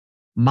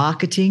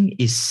marketing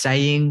is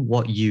saying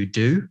what you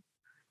do.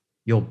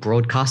 You're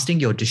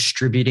broadcasting, you're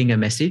distributing a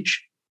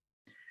message.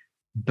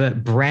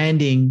 But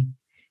branding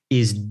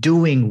is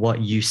doing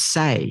what you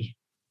say.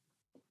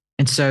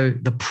 And so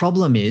the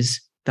problem is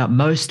that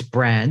most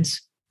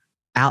brands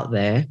out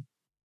there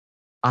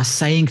are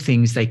saying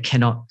things they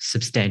cannot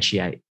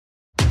substantiate.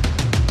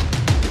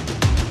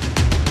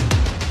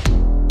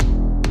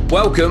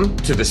 Welcome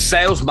to the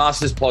Sales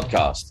Masters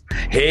Podcast.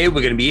 Here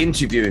we're going to be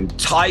interviewing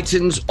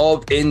titans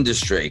of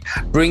industry,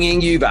 bringing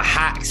you the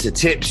hacks, the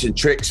tips and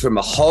tricks from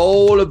the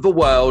whole of the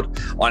world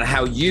on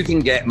how you can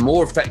get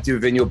more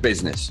effective in your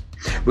business.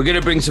 We're going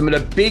to bring some of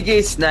the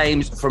biggest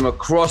names from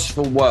across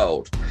the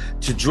world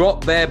to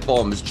drop their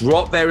bombs,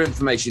 drop their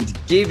information, to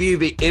give you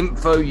the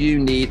info you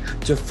need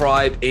to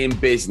thrive in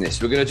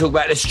business. We're going to talk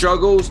about the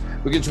struggles,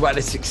 we're going to talk about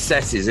the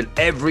successes and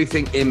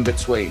everything in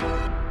between.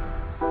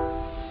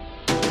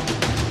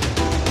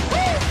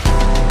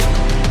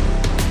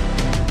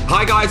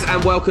 Hi guys,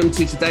 and welcome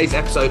to today's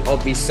episode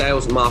of the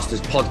Sales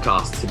Masters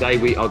Podcast. Today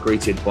we are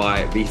greeted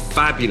by the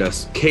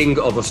fabulous King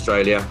of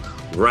Australia,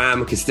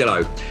 Ram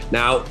Castillo.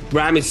 Now,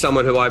 Ram is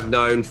someone who I've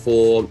known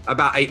for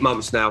about 8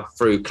 months now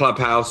through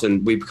Clubhouse,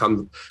 and we've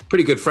become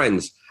pretty good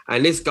friends.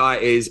 And this guy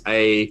is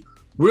a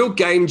real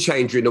game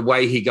changer in the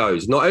way he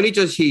goes. Not only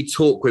does he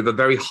talk with a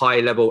very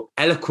high level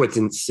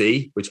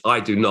eloquency, which I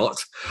do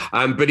not,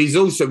 but he's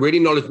also really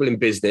knowledgeable in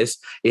business.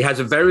 He has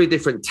a very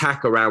different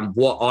tack around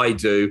what I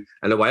do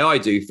and the way I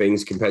do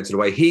things compared to the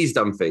way he's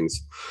done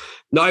things.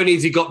 Not only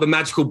has he got the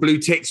magical blue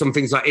ticks on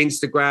things like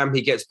Instagram,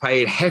 he gets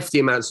paid hefty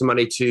amounts of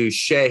money to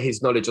share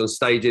his knowledge on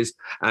stages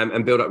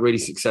and build up really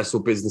successful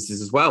businesses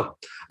as well.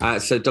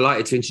 So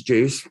delighted to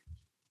introduce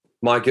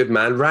my good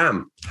man,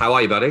 Ram. How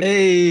are you, buddy?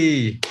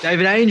 Hey,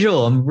 David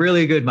Angel. I'm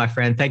really good, my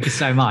friend. Thank you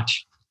so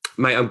much.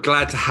 Mate, I'm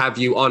glad to have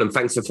you on and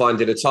thanks for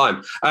finding the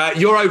time.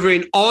 You're over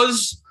in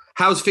Oz.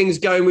 How's things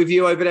going with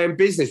you over there in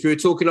business? We were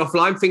talking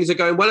offline. Things are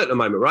going well at the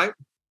moment, right?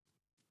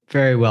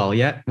 Very well,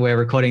 yeah. We're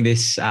recording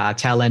this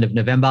tail end of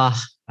November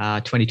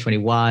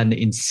 2021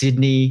 in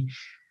Sydney.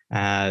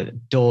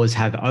 Doors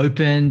have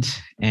opened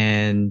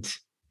and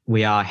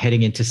we are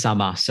heading into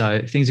summer.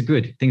 So things are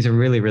good. Things are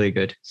really, really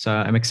good. So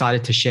I'm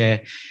excited to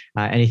share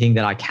anything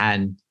that I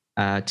can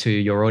to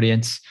your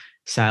audience,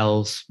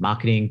 sales,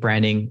 marketing,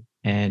 branding,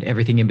 and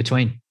everything in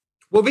between.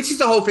 Well, this is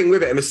the whole thing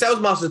with it. And the Sales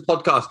Masters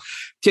Podcast,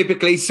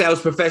 typically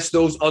sales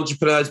professionals,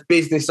 entrepreneurs,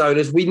 business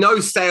owners, we know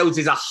sales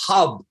is a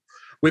hub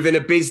within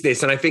a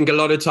business. And I think a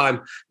lot of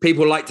time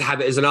people like to have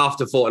it as an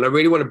afterthought. And I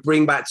really want to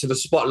bring back to the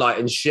spotlight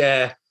and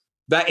share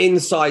that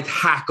inside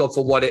hack of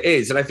for what it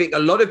is. And I think a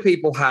lot of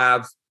people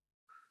have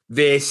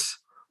this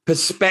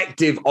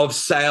perspective of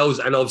sales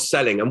and of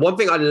selling. And one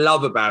thing I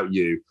love about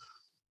you,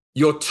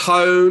 your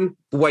tone,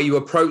 the way you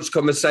approach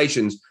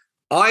conversations,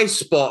 I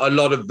spot a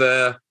lot of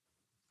the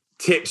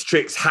tips,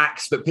 tricks,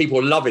 hacks that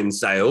people love in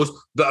sales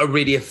that are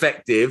really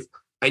effective.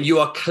 And you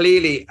are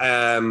clearly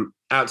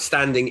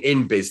outstanding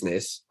in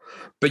business,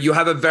 but you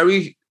have a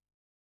very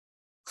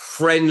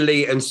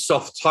friendly and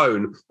soft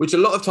tone, which a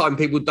lot of time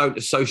people don't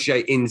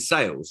associate in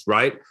sales,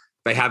 right?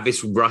 They have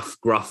this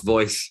rough, gruff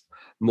voice,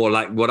 more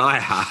like what I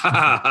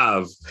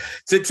have.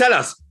 So tell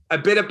us a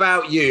bit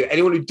about you.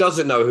 Anyone who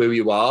doesn't know who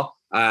you are,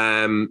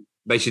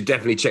 they should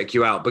definitely check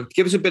you out. But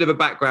give us a bit of a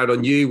background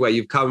on you, where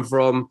you've come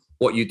from,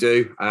 what you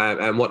do,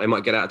 and what they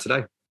might get out of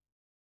today.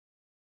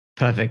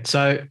 Perfect.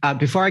 So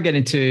before I get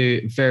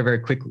into very, very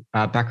quick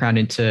background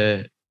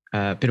into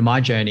a bit of my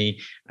journey,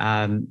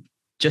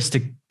 just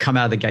to come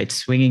out of the gate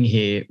swinging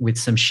here with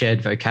some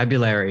shared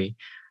vocabulary,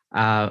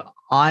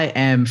 I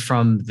am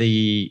from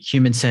the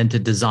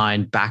human-centered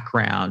design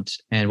background.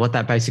 And what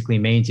that basically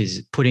means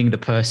is putting the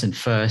person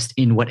first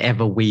in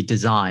whatever we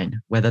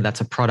design, whether that's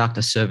a product,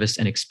 a service,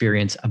 an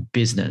experience, a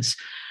business.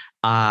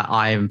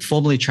 I am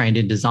formally trained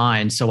in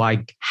design, so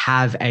I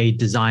have a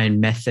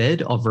design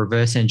method of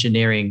reverse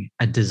engineering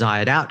a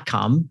desired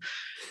outcome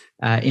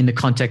in the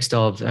context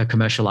of a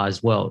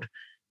commercialized world.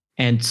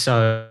 And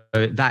so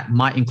that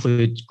might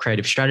include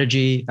creative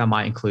strategy, that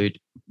might include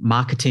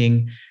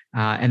marketing,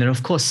 and then,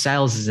 of course,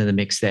 sales is in the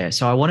mix there.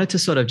 So I wanted to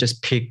sort of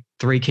just pick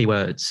 3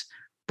 keywords: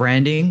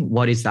 branding,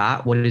 what is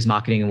that? What is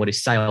marketing? And what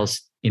is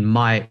sales? In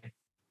my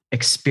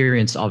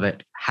experience of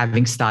it,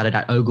 having started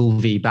at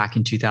Ogilvy back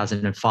in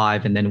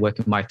 2005 and then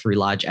working my through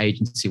large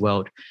agency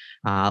world.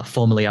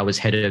 Formerly, I was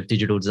head of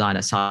digital design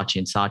at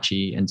Saatchi &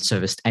 Saatchi and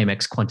serviced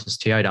Amex, Qantas,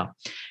 Toyota.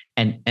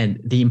 And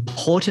the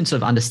importance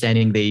of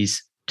understanding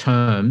these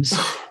terms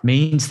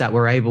means that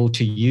we're able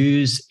to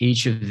use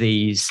each of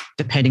these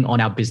depending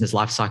on our business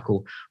life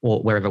cycle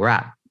or wherever we're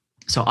at.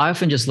 So I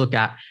often just look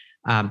at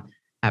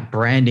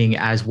branding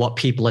as what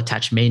people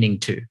attach meaning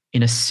to.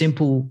 In a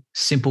simple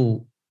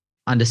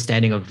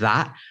understanding of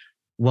that,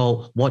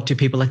 well, what do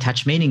people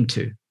attach meaning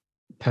to?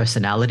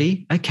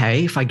 Personality.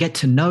 Okay, if I get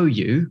to know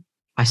you,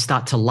 I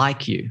start to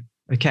like you.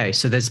 Okay,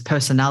 so there's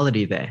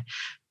personality there.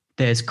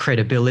 There's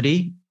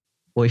credibility.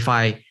 Or if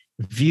I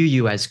view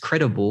you as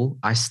credible,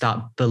 I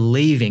start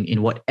believing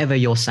in whatever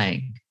you're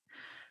saying,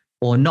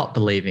 or not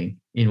believing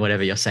in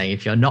whatever you're saying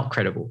if you're not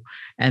credible.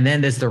 And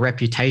then there's the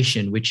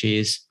reputation, which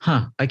is,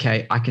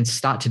 okay, I can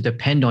start to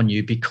depend on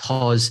you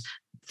because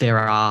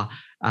there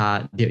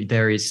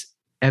is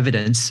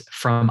evidence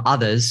from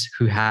others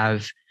who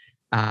have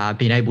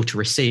been able to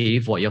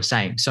receive what you're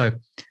saying. So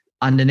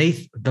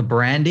underneath the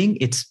branding,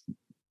 it's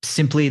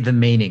simply the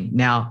meaning.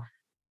 Now,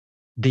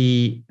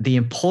 the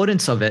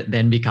importance of it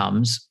then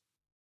becomes,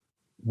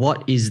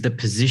 what is the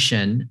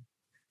position,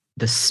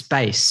 the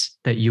space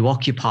that you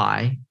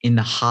occupy in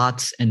the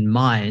hearts and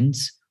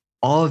minds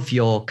of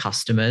your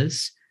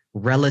customers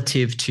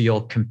relative to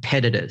your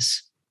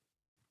competitors?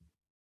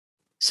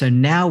 So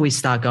now we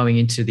start going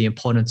into the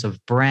importance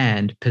of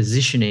brand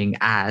positioning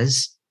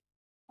as,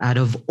 out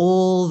of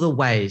all the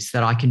ways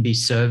that I can be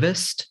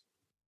serviced,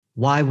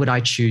 why would I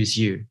choose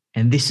you?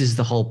 And this is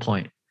the whole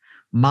point.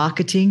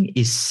 Marketing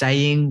is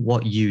saying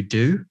what you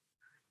do.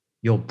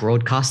 You're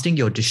broadcasting,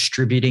 you're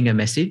distributing a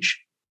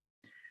message.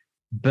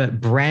 But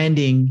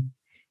branding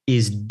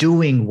is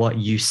doing what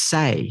you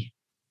say.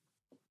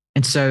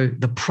 And so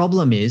the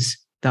problem is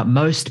that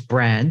most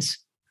brands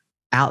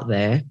out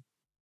there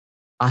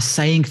are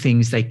saying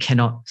things they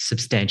cannot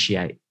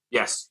substantiate.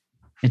 Yes.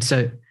 And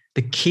so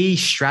the key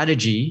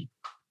strategy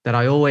that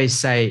I always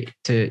say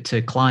to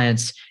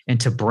clients and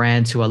to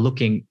brands who are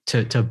looking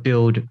to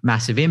build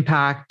massive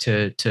impact,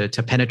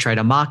 to penetrate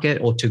a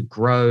market or to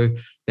grow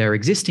their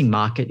existing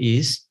market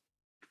is,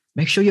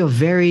 make sure you're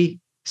very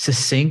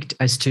succinct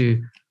as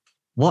to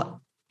what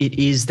it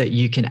is that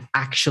you can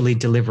actually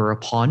deliver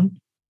upon,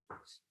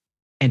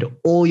 and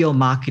all your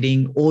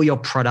marketing, all your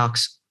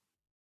products,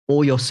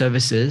 all your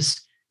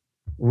services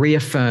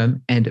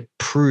reaffirm and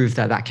prove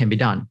that that can be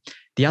done.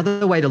 The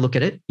other way to look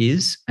at it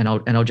is, and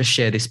I'll just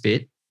share this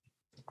bit,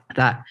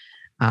 that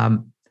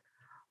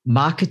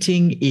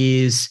marketing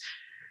is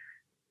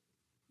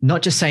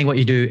not just saying what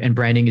you do and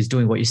branding is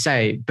doing what you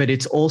say, but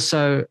it's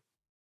also,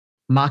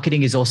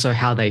 marketing is also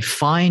how they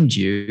find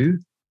you,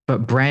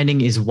 but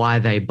branding is why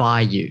they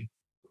buy you.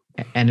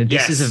 And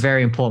this is a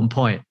very important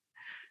point,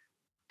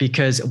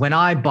 because when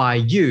I buy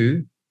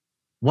you,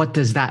 what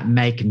does that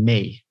make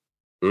me?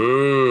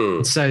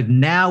 So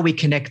now we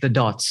connect the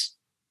dots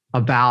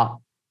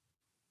about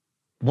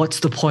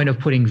what's the point of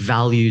putting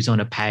values on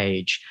a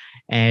page,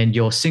 and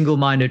your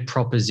single-minded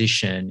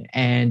proposition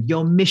and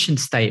your mission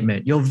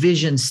statement, your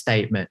vision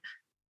statement.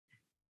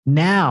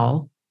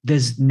 Now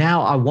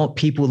I want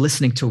people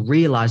listening to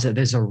realize that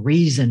there's a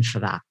reason for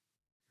that.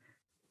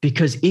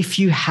 Because if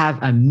you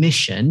have a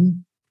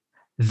mission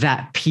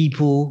that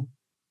people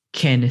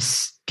can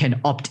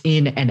opt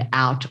in and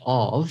out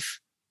of,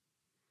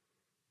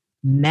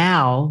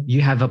 now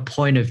you have a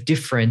point of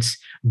difference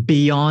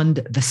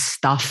beyond the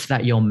stuff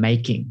that you're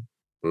making.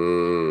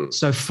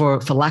 So for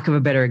lack of a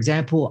better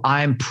example,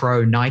 I'm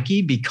pro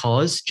Nike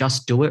because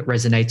just do it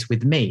resonates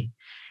with me.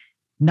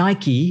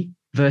 Nike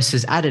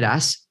versus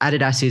Adidas.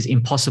 Adidas is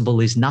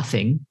impossible is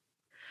nothing.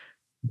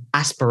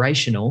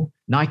 Aspirational.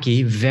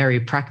 Nike,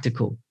 very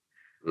practical.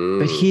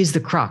 But here's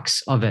the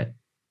crux of it.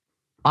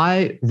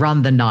 I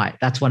run the night.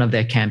 That's one of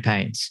their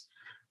campaigns.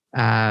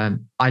 I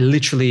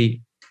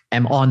literally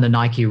am on the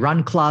Nike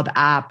Run Club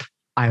app.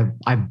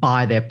 I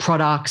buy their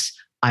products.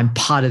 I'm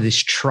part of this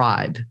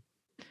tribe.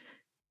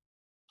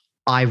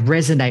 I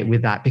resonate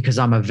with that because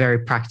I'm a very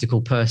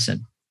practical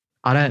person.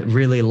 I don't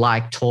really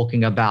like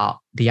talking about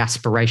the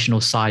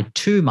aspirational side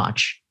too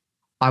much.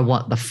 I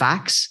want the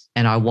facts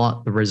and I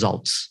want the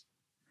results.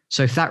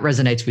 So if that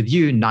resonates with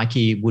you,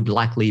 Nike would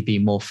likely be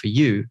more for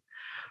you.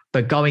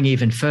 But going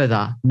even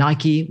further,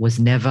 Nike was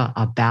never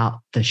about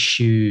the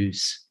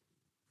shoes.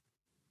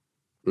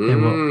 They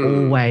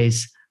were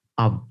always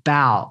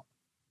about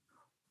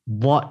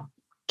what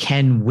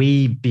can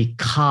we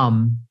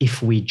become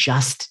if we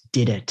just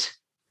did it.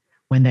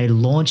 When they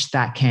launched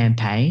that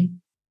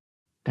campaign,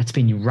 that's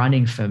been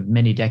running for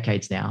many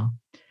decades now,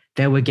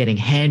 they were getting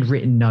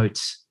handwritten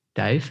notes,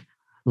 Dave,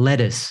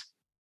 letters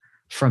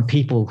from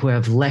people who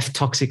have left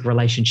toxic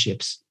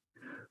relationships,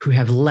 who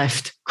have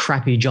left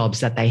crappy jobs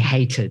that they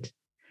hated,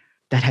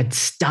 that had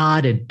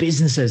started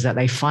businesses that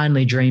they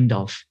finally dreamed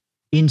of.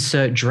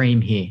 Insert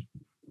dream here.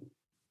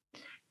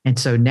 And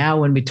so now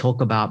when we talk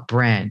about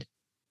brand,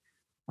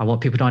 I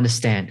want people to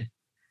understand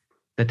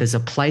that there's a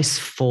place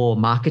for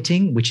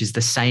marketing, which is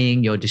the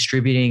saying, you're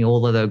distributing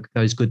all of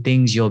those good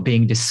things, you're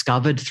being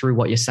discovered through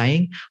what you're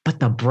saying. But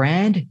the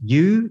brand,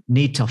 you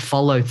need to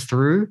follow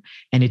through,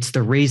 and it's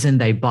the reason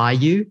they buy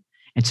you.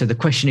 And so the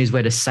question is,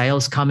 where does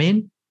sales come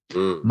in?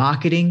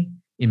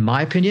 Marketing, in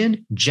my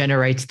opinion,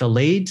 generates the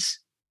leads.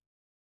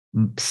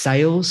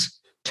 Sales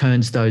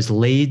turns those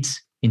leads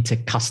into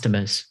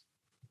customers.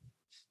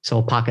 So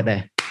I'll park it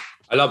there.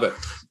 I love it.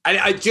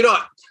 And do you know,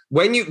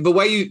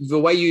 the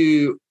way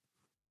you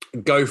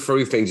go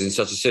through things in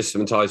such a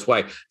systematized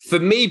way, for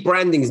me,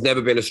 branding's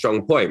never been a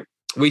strong point.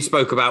 We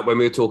spoke about when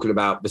we were talking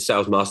about the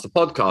Sales Master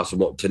podcast and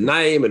what to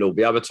name and all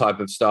the other type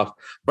of stuff,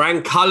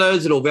 brand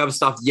colors and all the other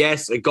stuff.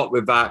 Yes, I got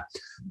with that.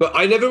 But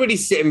I never really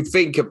sit and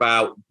think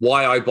about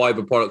why I buy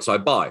the products I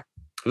buy.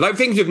 Like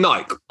things with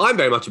Nike. I'm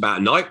very much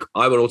about Nike.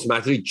 I will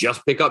automatically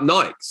just pick up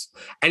Nikes.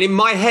 And in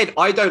my head,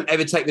 I don't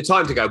ever take the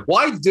time to go,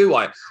 why do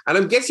I? And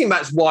I'm guessing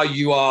that's why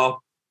you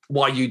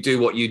do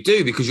what you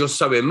do, because you're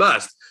so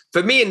immersed.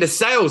 For me, in the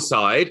sales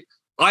side,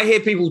 I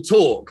hear people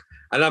talk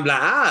and I'm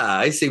like,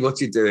 I see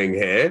what you're doing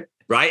here,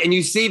 right? And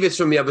you see this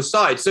from the other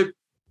side. So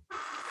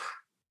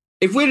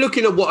if we're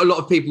looking at what a lot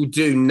of people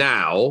do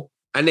now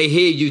and they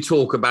hear you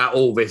talk about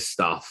all this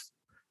stuff,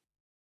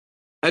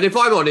 and if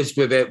I'm honest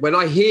with it, when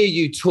I hear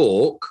you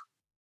talk,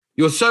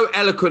 you're so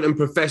eloquent and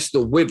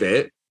professional with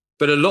it,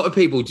 but a lot of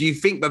people, do you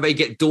think that they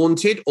get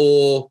daunted,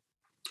 or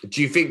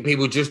do you think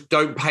people just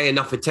don't pay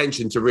enough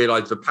attention to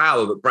realize the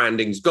power that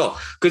branding's got?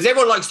 Because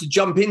everyone likes to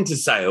jump into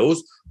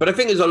sales, but I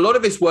think there's a lot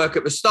of this work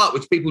at the start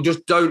which people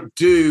just don't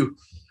do.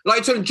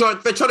 Like they're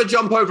trying to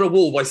jump over a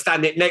wall by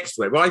standing next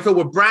to it. When I feel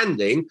with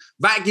branding,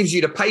 that gives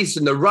you the pace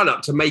and the run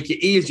up to make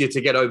it easier to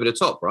get over the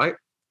top, right?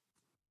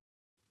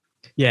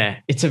 Yeah,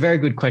 it's a very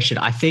good question.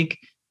 I think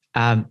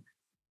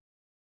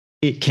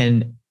it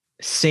can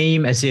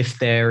seem as if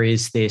there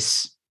is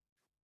this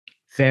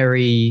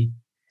very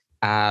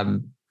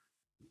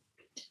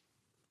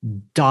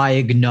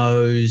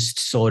diagnosed,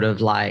 sort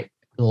of like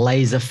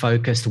laser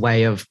focused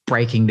way of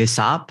breaking this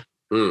up.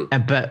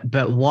 And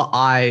but what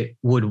I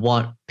would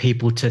want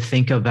people to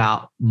think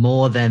about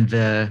more than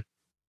the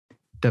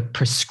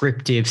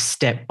prescriptive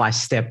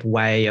step-by-step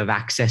way of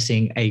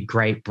accessing a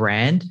great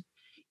brand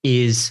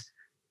is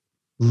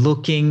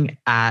looking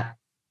at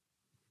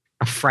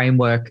a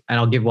framework, and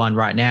I'll give one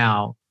right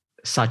now,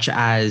 such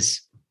as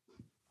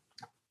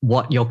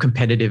what your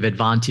competitive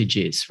advantage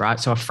is, right?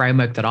 So a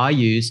framework that I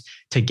use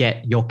to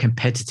get your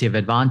competitive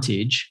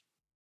advantage,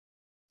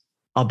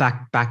 I'll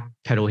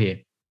backpedal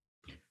here.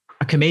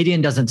 A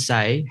comedian doesn't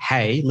say,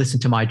 hey, listen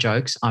to my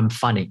jokes, I'm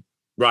funny.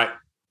 Right.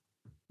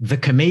 The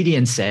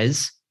comedian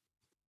says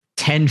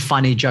 10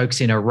 funny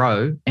jokes in a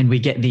row and we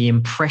get the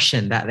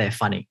impression that they're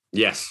funny.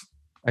 Yes.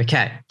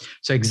 Okay.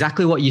 So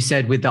exactly what you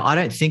said with I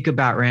don't think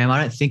about Ram, I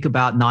don't think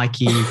about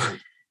Nike,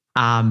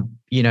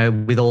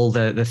 with all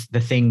the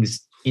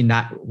things in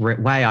that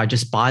way. I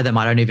just buy them.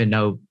 I don't even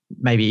know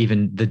maybe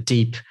even the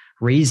deep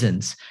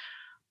reasons.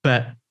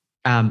 But,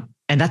 and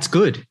that's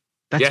good.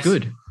 That's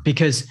good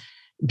because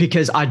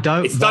I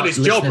don't. It's done its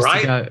job,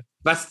 right?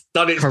 That's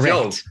done its correct.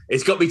 job.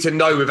 It's got me to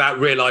know without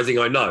realizing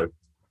I know.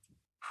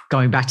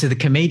 Going back to the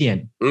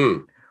comedian,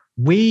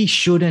 we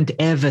shouldn't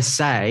ever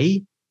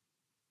say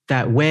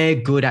that we're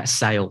good at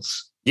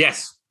sales.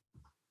 Yes.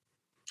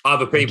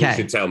 Other people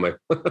should tell me.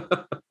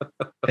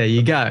 There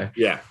you go.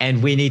 Yeah.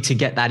 And we need to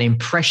get that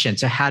impression.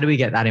 So how do we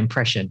get that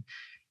impression?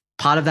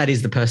 Part of that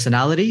is the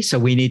personality. So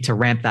we need to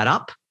ramp that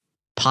up.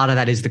 Part of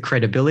that is the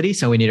credibility.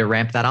 So we need to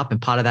ramp that up.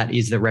 And part of that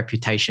is the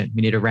reputation.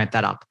 We need to ramp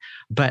that up.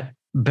 But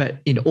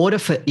in order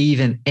for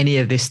even any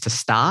of this to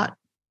start,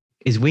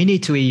 is we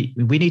need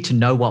to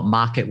know what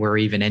market we're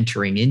even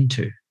entering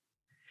into.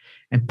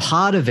 And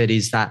part of it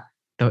is that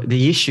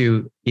the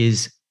issue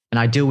is, and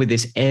I deal with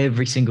this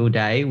every single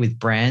day with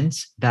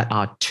brands that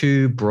are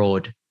too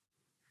broad.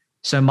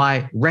 So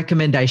my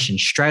recommendation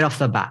straight off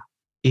the bat,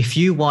 if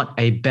you want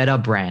a better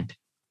brand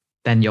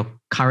than you're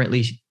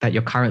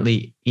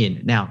currently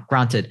in. Now,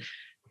 granted,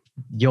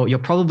 you're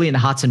probably in the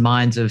hearts and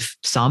minds of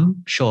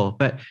some, sure,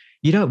 but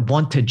you don't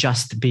want to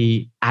just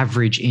be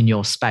average in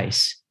your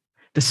space.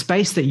 The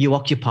space that you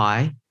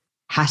occupy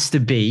has to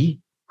be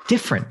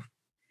different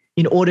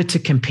in order to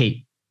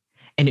compete.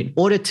 And in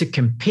order to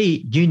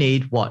compete, you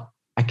need what?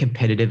 A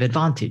competitive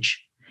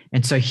advantage.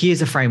 And so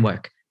here's a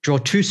framework. Draw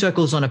 2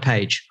 circles on a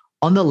page.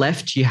 On the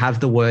left, you have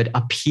the word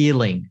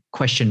appealing, ?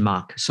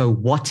 So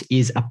what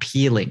is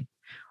appealing?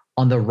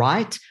 On the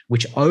right,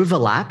 which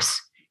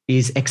overlaps,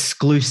 is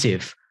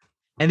exclusive.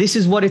 And this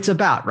is what it's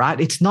about, right?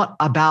 It's not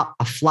about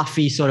a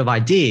fluffy sort of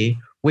idea.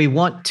 We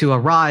want to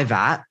arrive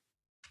at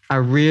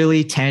a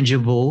really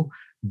tangible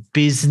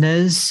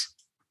business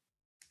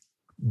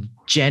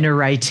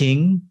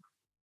generating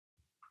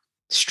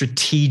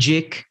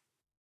strategic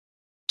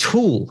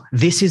tool.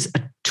 This is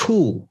a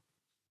tool.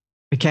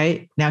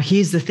 Okay. Now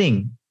here's the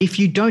thing. If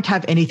you don't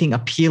have anything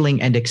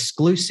appealing and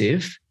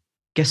exclusive,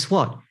 guess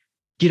what?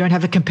 You don't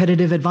have a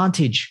competitive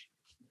advantage.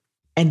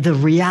 And the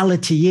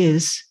reality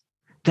is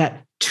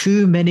that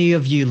too many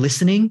of you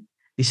listening,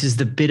 this is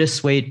the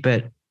bittersweet,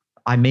 but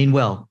I mean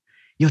well,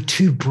 you're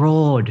too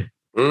broad.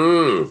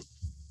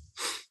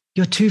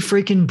 You're too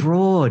freaking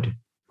broad.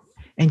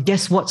 And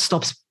guess what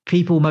stops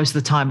people most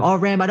of the time? Oh,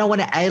 Ram, I don't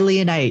want to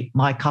alienate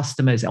my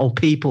customers or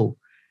people.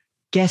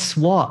 Guess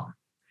what?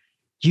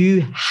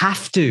 You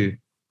have to.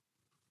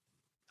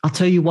 I'll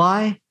tell you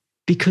why.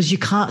 Because you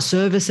can't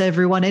service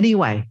everyone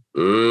anyway.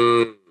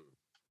 And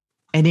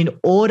in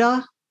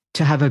order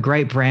to have a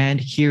great brand,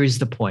 here is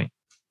the point.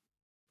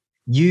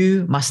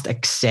 You must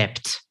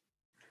accept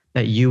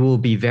that you will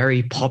be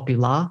very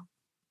popular,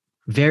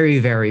 very,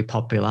 very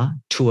popular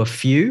to a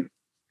few,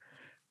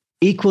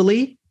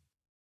 equally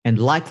and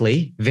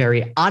likely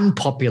very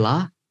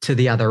unpopular to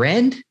the other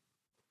end,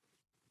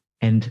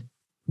 and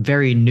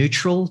very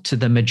neutral to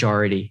the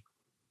majority.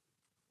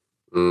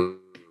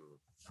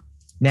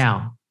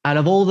 Now, out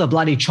of all the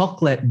bloody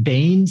chocolate,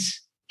 in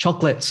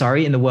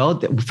the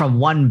world from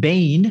one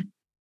bean,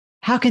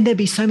 how can there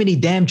be so many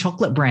damn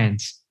chocolate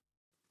brands?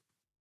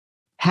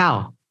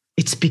 How?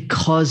 It's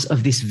because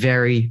of this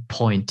very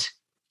point.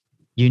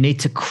 You need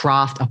to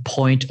craft a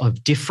point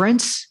of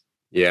difference.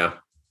 Yeah.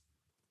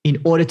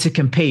 In order to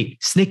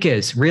compete.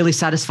 Snickers really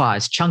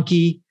satisfies,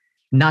 chunky,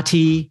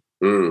 nutty,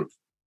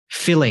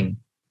 filling.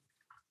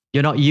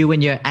 You're not you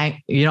when you're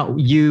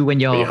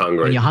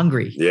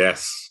hungry.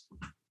 Yes.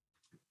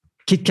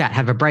 Kit Kat,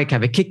 have a break,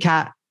 have a Kit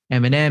Kat.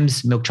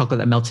 M&M's, milk chocolate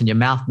that melts in your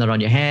mouth, not on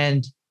your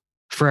hand.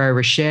 Ferrero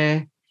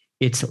Rocher,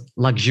 it's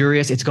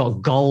luxurious. It's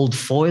got gold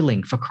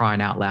foiling, for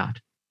crying out loud.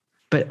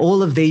 But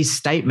all of these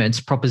statements,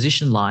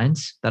 proposition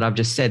lines that I've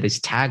just said, these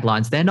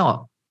taglines, they're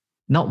not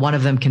one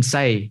of them can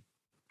say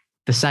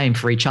the same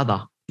for each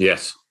other.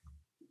 Yes.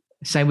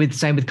 Same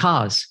with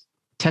cars.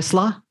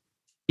 Tesla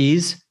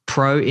is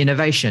pro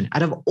innovation.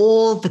 Out of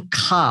all the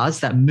cars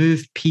that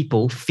move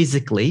people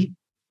physically,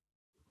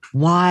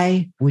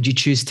 why would you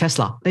choose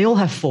Tesla? They all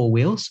have 4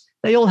 wheels.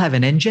 They all have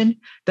an engine.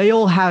 They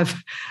all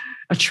have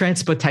a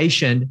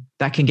transportation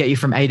that can get you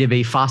from A to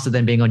B faster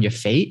than being on your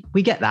feet.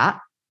 We get that.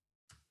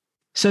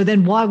 So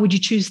then why would you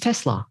choose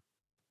Tesla?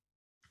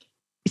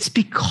 It's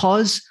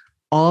because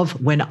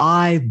of when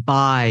I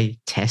buy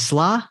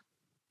Tesla,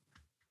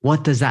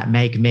 what does that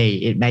make me?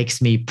 It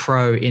makes me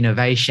pro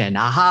innovation.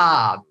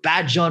 Aha,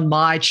 badge on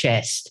my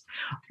chest.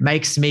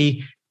 Makes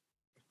me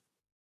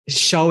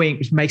show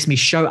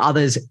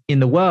others in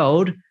the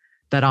world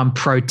that I'm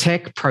pro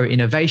tech, pro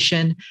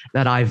innovation,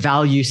 that I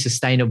value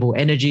sustainable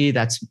energy.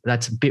 That's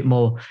a bit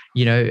more,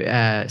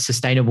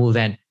 sustainable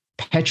than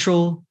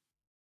petrol.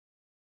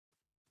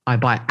 I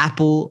buy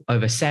Apple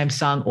over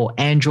Samsung or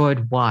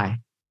Android. Why?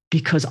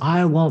 Because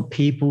I want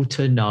people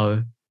to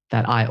know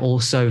that I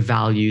also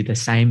value the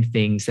same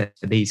things that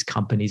these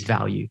companies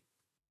value.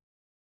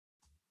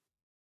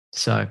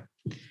 So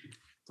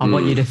I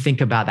want you to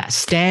think about that.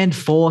 Stand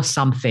for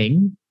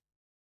something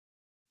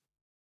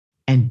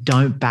and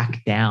don't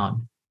back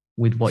down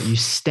with what you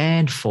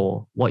stand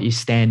for, what you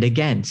stand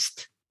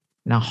against.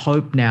 And I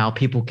hope now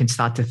people can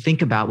start to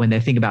think about, when they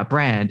think about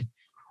brand,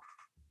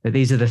 that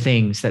these are the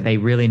things that they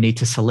really need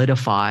to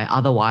solidify.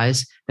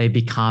 Otherwise, they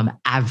become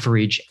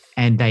average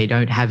and they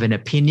don't have an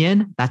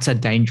opinion. That's a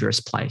dangerous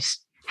place.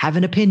 Have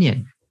an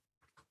opinion.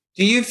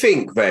 Do you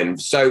think then,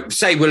 so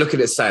say we're looking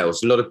at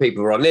sales, a lot of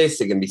people are on this,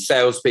 they're going to be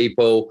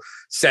salespeople,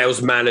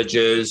 sales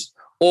managers,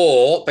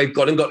 or they've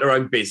got their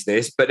own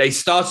business, but they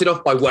started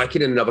off by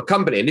working in another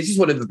company. And this is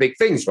one of the big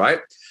things, right?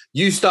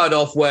 You started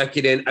off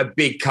working in a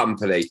big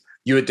company.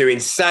 You were doing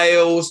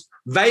sales.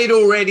 They'd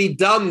already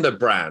done the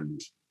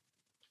brand,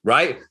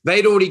 right?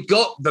 They'd already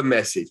got the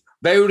message.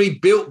 They already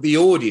built the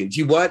audience.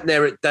 You weren't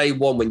there at day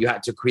one when you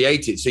had to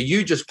create it. So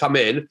you just come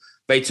in,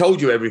 they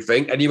told you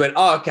everything, and you went,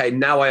 oh, okay,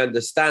 now I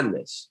understand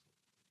this.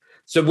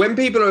 So when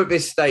people are at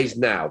this stage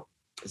now,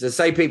 so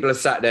say people are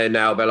sat there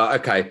now, they're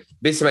like, okay,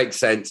 this makes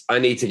sense. I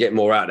need to get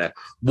more out there.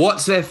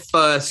 What's their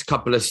first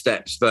couple of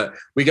steps that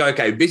we go,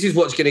 okay, this is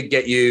what's going to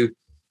get you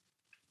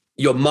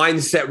your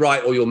mindset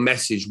right or your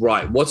message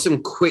right? What's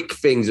some quick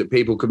things that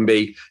people can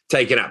be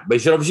taken up? They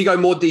should obviously go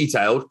more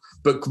detailed,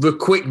 but the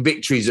quick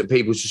victories that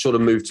people should sort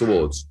of move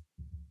towards.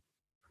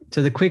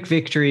 So the quick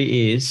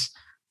victory is,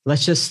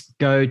 let's just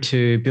go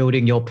to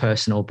building your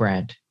personal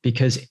brand.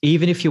 Because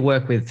even if you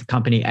work with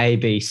company A,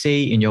 B,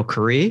 C in your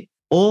career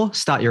or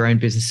start your own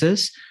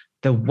businesses,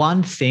 the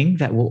one thing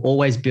that will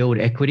always build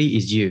equity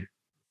is you,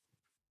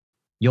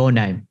 your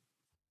name,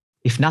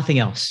 if nothing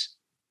else.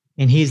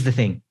 And here's the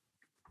thing.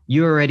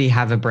 You already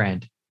have a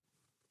brand.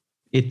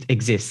 It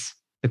exists.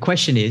 The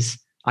question is,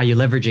 are you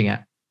leveraging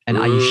it and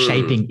are you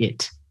shaping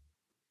it?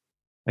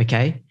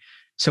 Okay.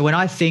 So when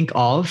I think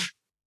of,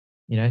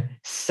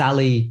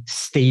 Sally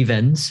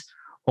Stevens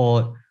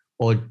or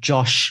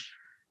Josh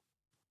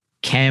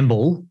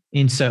Campbell,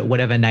 insert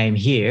whatever name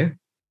here,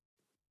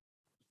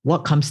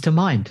 what comes to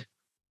mind?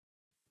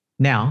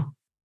 Now,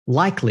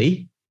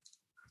 likely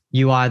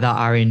you either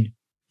are in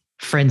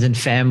friends and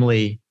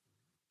family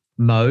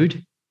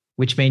mode,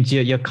 which means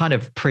you're kind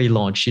of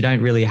pre-launch. You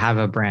don't really have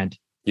a brand.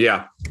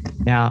 Yeah.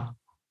 Now,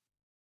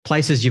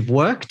 places you've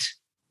worked,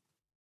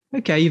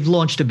 okay, you've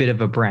launched a bit of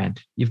a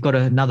brand. You've got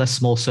another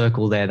small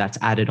circle there that's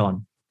added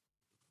on.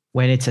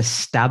 When it's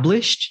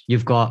established,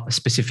 you've got a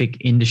specific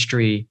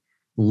industry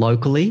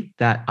locally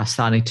that are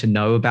starting to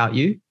know about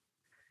you.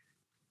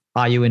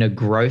 Are you in a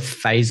growth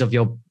phase of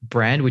your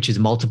brand, which is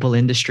multiple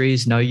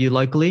industries know you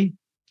locally?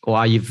 Or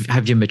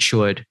have you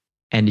matured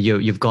and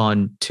you've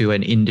gone to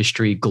an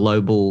industry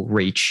global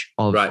reach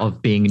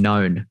of being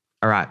known?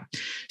 All right.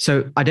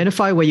 So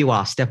identify where you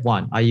are. Step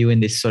one. Are you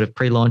in this sort of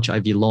pre-launch?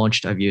 Have you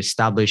launched? Have you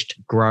established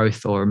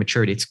growth or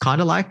maturity? It's kind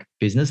of like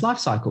business life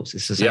cycles.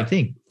 It's the same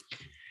thing.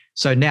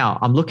 So now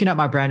I'm looking at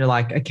my brand and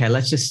like, okay,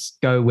 let's just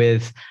go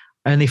with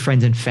only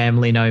friends and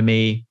family know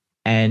me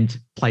and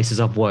places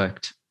I've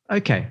worked.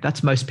 Okay,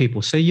 that's most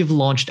people. So you've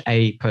launched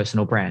a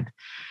personal brand.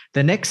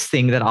 The next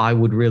thing that I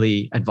would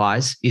really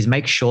advise is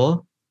make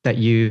sure that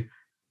you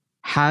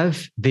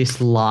have this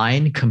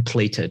line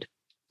completed.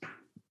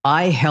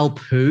 I help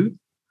who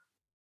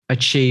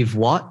achieve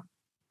what,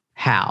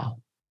 how.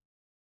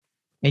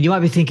 And you might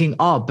be thinking,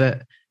 oh,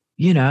 but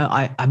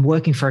I'm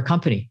working for a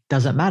company.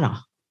 Doesn't matter.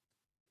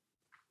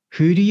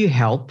 Who do you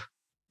help?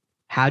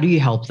 How do you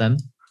help them?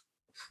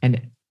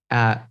 And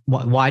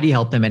why do you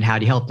help them? And how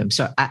do you help them?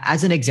 So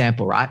as an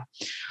example, right,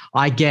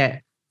 I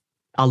get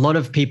a lot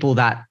of people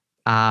that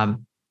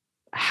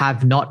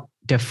have not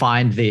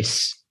defined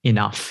this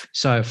enough.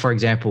 So for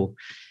example,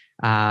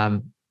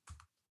 and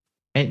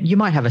you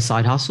might have a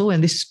side hustle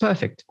and this is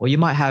perfect. Or you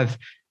might have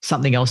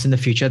something else in the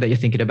future that you're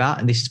thinking about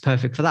and this is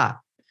perfect for that.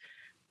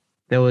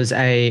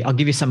 I'll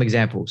give you some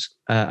examples.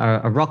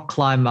 A rock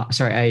climber,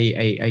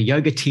 a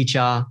yoga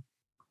teacher,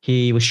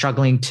 he was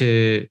struggling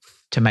to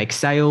make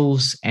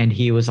sales and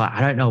he was like,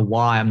 I don't know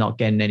why I'm not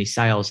getting any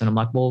sales. And I'm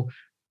like, well,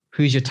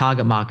 who's your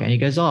target market? And he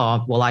goes,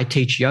 oh, well, I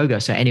teach yoga.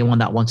 So anyone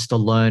that wants to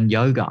learn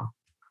yoga.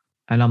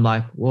 And I'm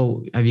like,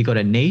 well, have you got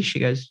a niche? He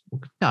goes,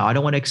 no, I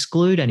don't want to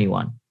exclude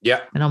anyone. Yeah.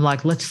 And I'm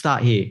like, let's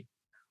start here.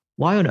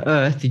 Why on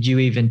earth did you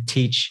even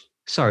teach?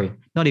 Sorry,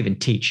 not even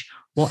teach.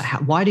 Well,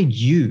 why did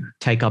you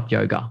take up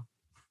yoga?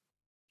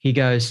 He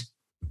goes,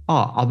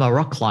 oh, I'm a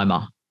rock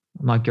climber.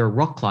 I'm like, you're a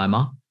rock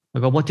climber? I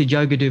go, what did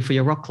yoga do for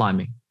your rock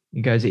climbing?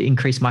 He goes, it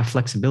increased my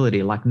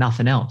flexibility like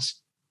nothing else.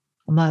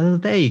 I'm like, well,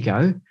 there you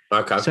go.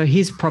 Okay. So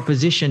his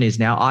proposition is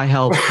now I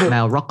help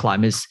male rock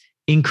climbers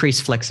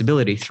increase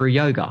flexibility through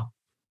yoga.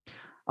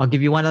 I'll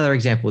give you one other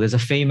example. There's a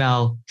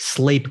female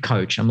sleep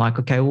coach. I'm like,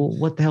 okay, well,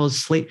 what the hell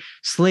is sleep?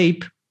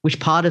 Sleep, which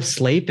part of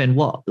sleep and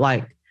what?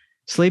 Like,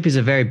 sleep is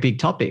a very big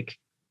topic.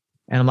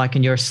 And I'm like,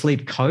 and you're a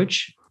sleep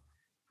coach?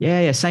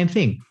 Yeah, same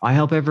thing. I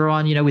help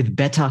everyone, with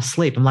better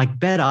sleep. I'm like,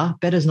 better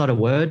is not a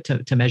word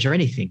to measure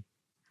anything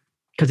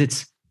because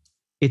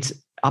it's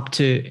up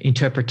to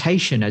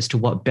interpretation as to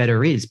what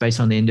better is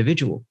based on the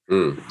individual.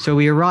 So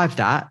we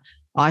arrived at,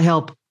 I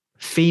help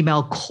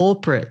female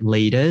corporate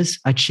leaders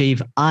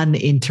achieve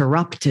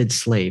uninterrupted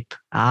sleep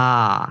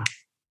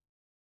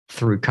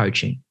through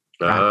coaching.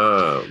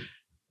 Right?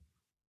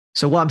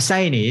 So what I'm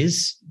saying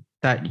is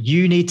that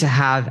you need to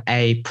have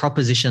a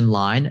proposition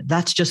line.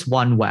 That's just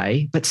one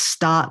way, but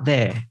start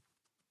there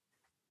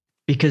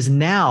because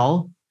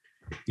now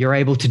you're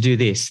able to do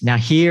this. Now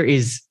here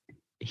is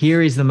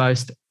the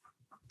most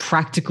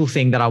practical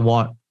thing that I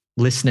want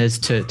listeners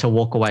to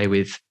walk away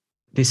with,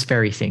 this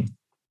very thing.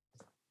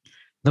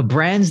 The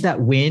brands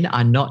that win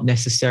are not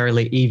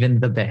necessarily even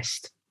the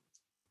best.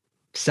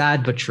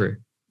 Sad but true.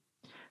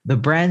 The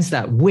brands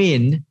that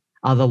win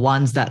are the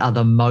ones that are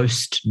the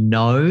most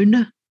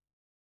known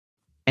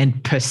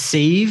and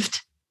perceived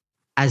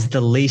as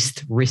the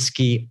least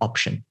risky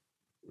option.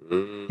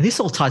 And this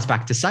all ties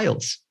back to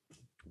sales.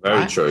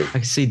 Very true. I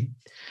can see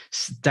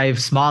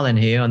Dave smiling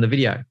here on the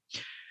video.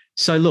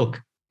 So look,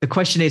 the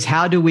question is,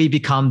 how do we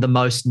become the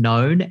most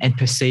known and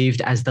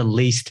perceived as the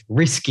least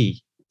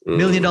risky? $1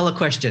 million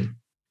question.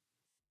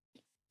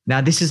 Now,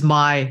 this is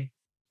my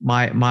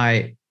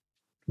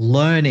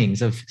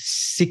learnings of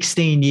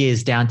 16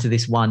 years down to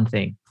this one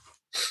thing.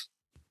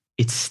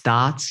 It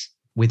starts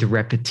with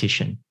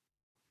repetition.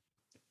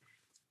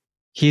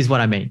 Here's what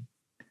I mean.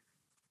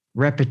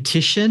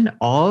 Repetition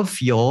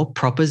of your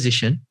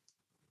proposition.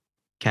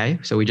 Okay,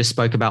 so we just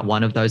spoke about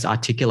one of those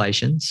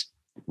articulations.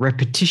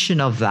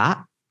 Repetition of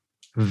that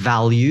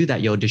value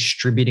that you're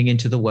distributing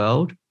into the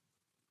world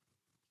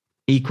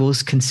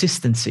equals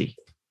consistency.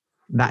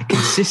 That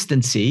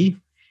consistency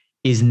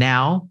is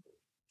now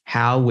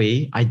how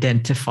we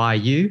identify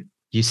you.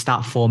 You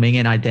start forming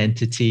an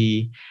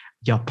identity.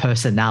 Your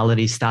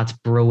personality starts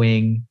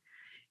brewing.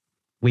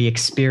 We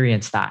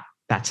experience that.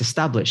 That's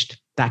established.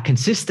 That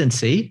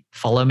consistency,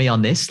 follow me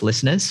on this,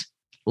 listeners,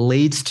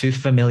 leads to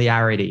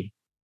familiarity.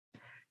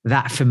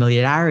 That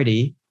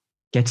familiarity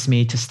gets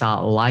me to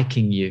start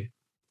liking you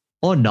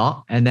or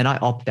not, and then I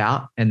opt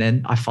out and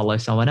then I follow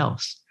someone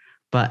else.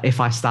 But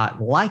if I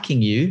start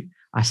liking you,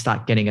 I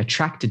start getting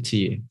attracted to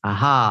you.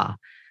 Aha.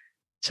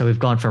 So we've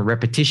gone from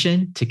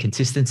repetition to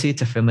consistency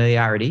to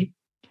familiarity,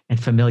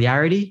 and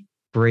familiarity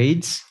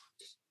breeds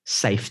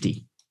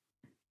safety.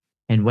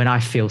 And when I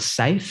feel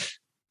safe,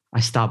 I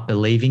start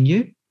believing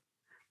you.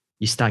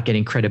 You start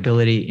getting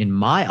credibility in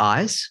my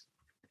eyes.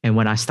 And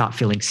when I start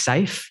feeling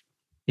safe,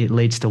 it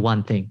leads to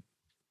one thing.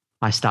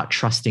 I start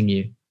trusting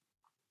you.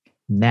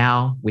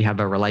 Now we have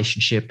a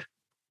relationship,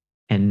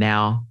 and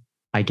now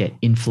I get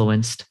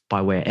influenced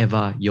by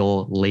wherever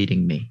you're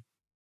leading me.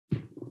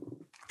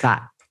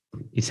 That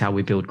is how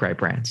we build great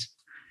brands.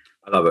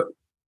 I love it.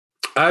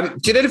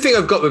 Do you know the thing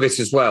I've got with this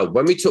as well?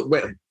 When we talk,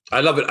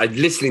 I love it.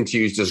 Listening to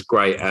you is just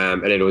great.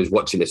 And anyone who's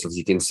watching this, as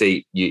you can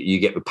see, you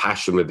get the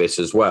passion with this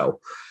as well.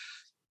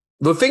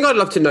 The thing I'd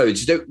love to know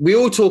is that we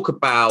all talk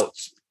about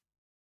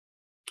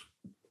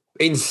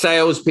in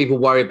sales, people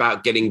worry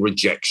about getting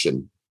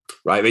rejection,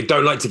 right? They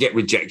don't like to get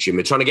rejection.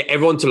 We're trying to get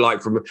everyone to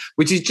like from,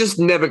 which is just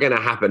never going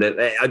to happen.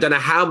 And I don't know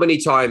how many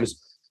times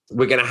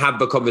we're going to have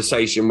the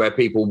conversation where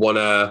people want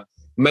to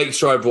make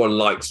sure everyone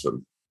likes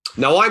them.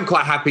 Now, I'm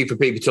quite happy for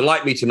people to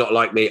like me, to not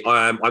like me.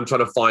 I'm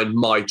trying to find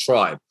my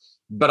tribe.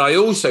 But I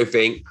also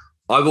think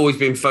I've always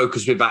been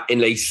focused with that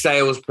in a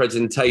sales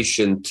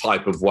presentation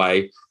type of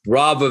way,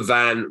 rather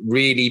than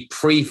really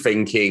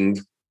pre-thinking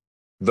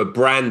the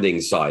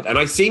branding side. And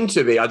I seem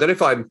to be, I don't know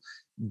if I'm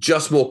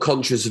just more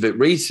conscious of it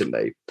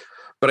recently,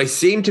 but I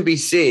seem to be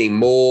seeing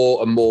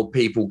more and more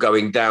people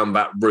going down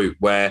that route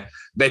where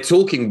they're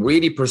talking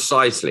really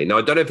precisely. Now,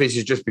 I don't know if this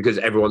is just because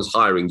everyone's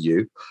hiring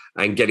you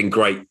and getting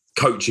great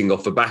coaching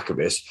off the back of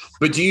this,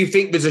 but do you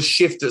think there's a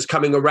shift that's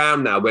coming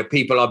around now where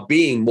people are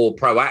being more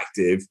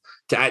proactive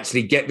to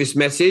actually get this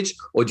message,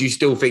 or do you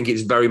still think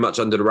it's very much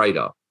under the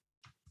radar?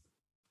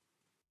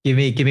 Give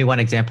me one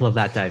example of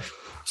that, Dave.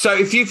 So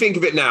if you think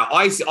of it now,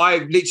 I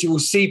literally will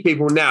see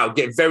people now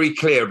get very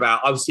clear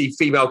about, I'll see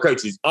female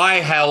coaches. I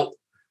help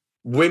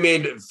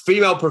women,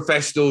 female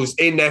professionals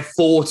in their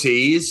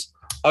 40s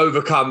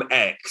overcome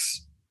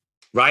X,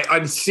 right?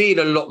 I'm seeing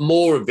a lot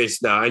more of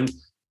this now. And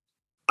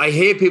I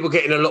hear people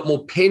getting a lot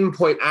more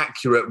pinpoint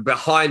accurate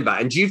behind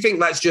that. And do you think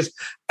that's just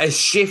a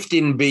shift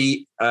in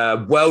the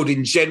world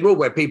in general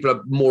where people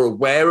are more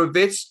aware of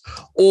this?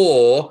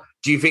 Or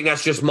do you think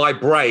that's just my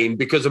brain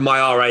because of my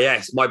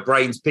RAS? My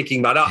brain's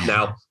picking that up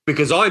now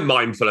because I'm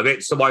mindful of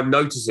it, so I'm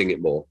noticing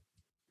it more.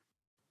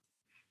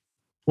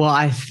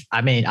 Well,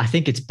 I mean, I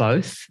think it's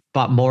both,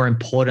 but more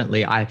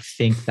importantly, I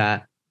think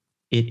that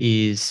it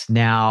is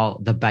now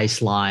the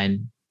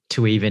baseline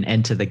to even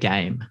enter the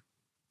game.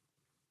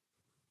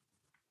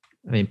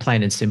 I mean,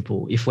 plain and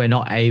simple, if we're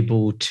not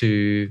able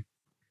to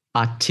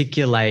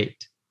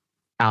articulate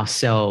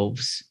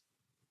ourselves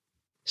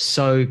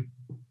so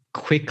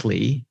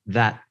quickly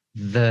that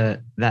the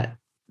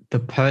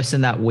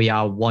person that we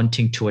are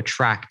wanting to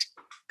attract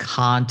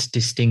can't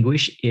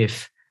distinguish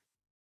if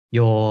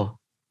you're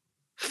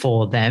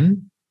for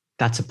them,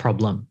 that's a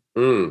problem.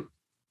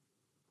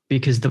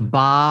 Because the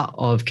bar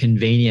of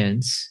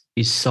convenience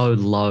is so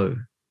low.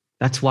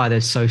 That's why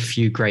there's so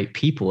few great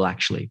people,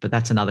 actually, but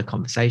that's another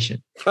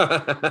conversation.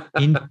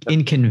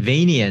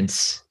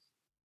 Inconvenience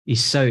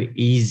is so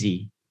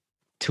easy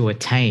to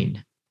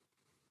attain.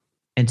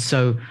 And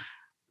so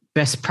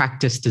best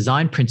practice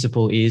design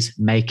principle is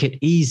make it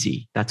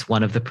easy. That's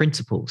one of the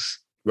principles.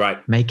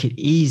 Right. Make it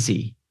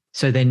easy.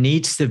 So there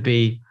needs to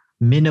be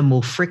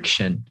minimal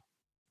friction.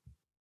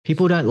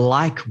 People don't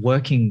like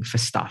working for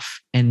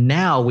stuff. And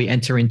now we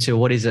enter into,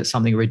 what is it,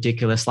 something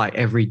ridiculous like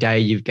every day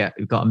you've got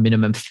a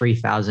minimum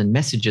 3,000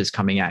 messages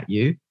coming at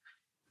you.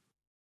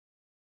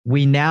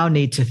 We now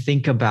need to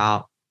think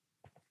about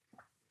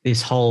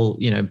this whole,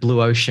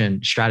 blue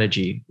ocean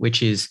strategy,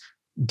 which is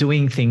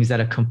doing things that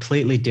are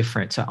completely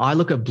different. So I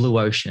look at blue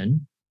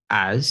ocean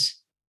as,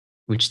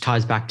 which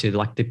ties back to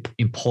like the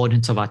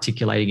importance of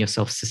articulating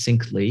yourself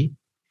succinctly,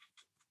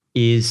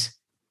 is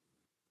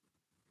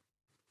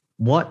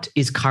what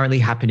is currently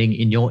happening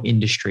in your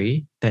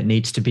industry that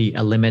needs to be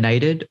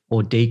eliminated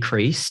or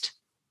decreased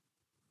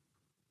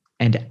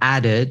and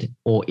added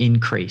or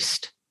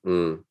increased.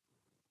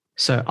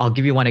 So I'll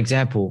give you one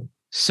example.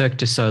 Cirque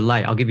du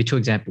Soleil. I'll give you two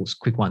examples,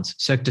 quick ones.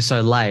 Cirque du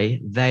Soleil,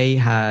 they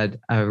had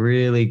a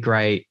really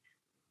great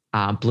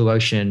blue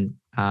ocean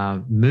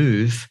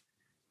move,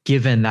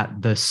 given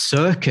that the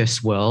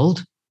circus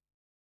world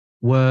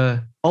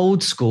were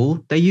old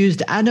school. They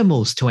used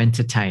animals to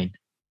entertain.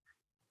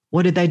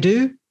 What did they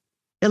do?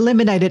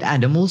 Eliminated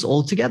animals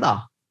altogether.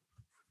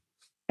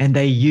 And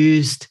they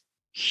used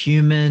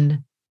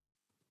human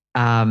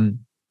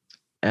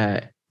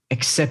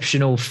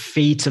exceptional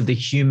feats of the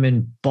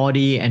human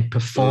body and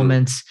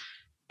performance,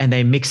 and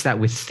they mixed that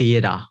with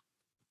theater.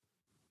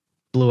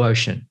 Blue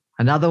ocean.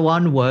 Another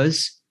one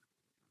was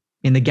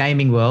in the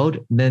gaming world,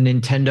 the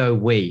Nintendo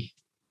Wii.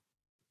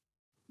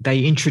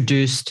 They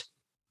introduced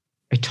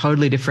a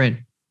totally different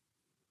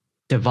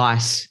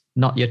device,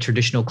 not your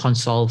traditional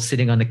console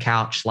sitting on the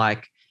couch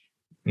like,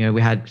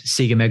 we had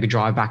Sega Mega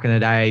Drive back in the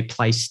day,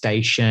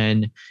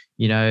 PlayStation,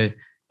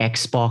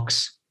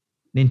 Xbox.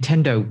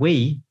 Nintendo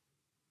Wii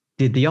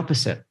did the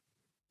opposite.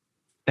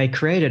 They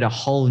created a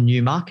whole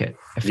new market,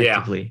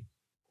 effectively. Yeah.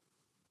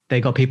 They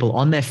got people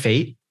on their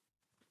feet,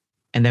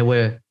 and they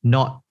were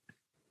not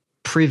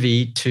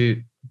privy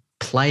to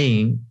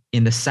playing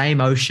in the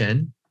same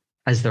ocean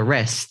as the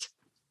rest,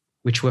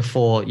 which were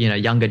for,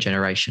 younger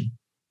generation.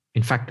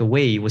 In fact, the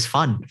Wii was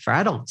fun for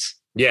adults.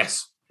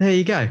 Yes. There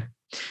you go.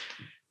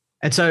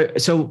 And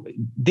so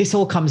this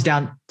all comes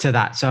down to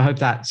that. So I hope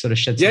that sort of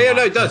sheds some light.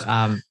 No, it does.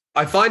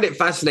 I find it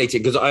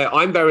fascinating because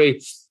I'm very,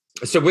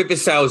 so with the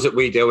sales that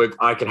we deal with,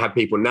 I can have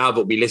people now that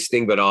will be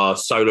listening that are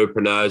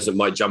solopreneurs that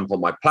might jump on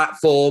my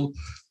platform.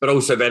 But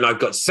also then I've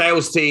got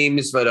sales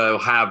teams that will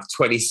have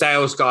 20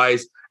 sales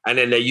guys, and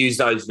then they use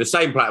those the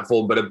same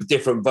platform, but a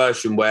different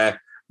version where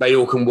they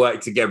all can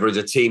work together as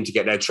a team to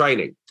get their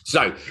training.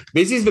 So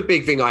this is the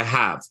big thing I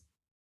have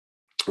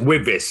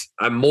with this,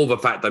 and more the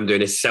fact I'm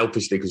doing this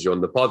selfishly because you're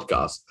on the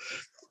podcast.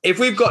 If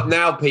we've got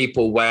now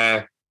people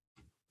where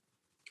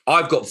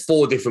I've got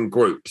 4 different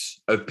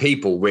groups of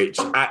people which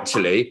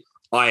actually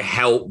I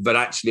help, that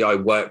actually I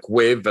work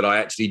with, that I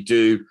actually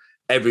do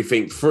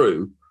everything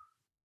through,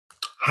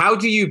 how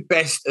do you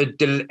best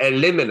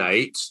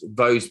eliminate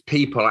those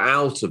people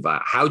out of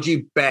that? How do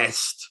you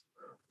best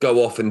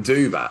go off and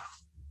do that?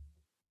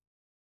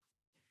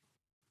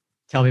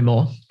 Tell me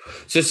more.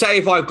 So say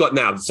if I've got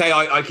now, say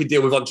I could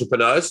deal with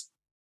entrepreneurs.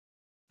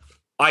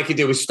 I could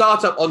deal with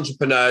startup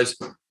entrepreneurs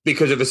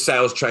because of the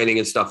sales training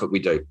and stuff that we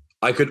do.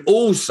 I could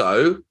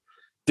also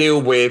deal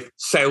with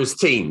sales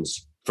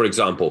teams, for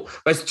example.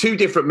 That's two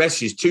different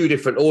messages, two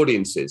different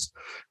audiences.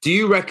 Do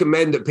you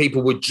recommend that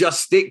people would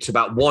just stick to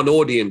about one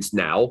audience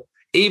now,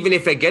 even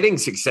if they're getting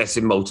success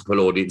in multiple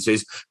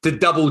audiences, to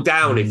double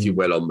down, if you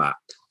will, on that?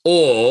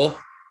 Or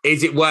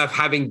is it worth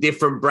having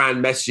different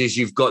brand messages?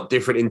 You've got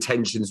different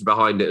intentions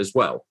behind it as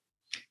well.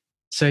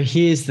 So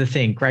here's the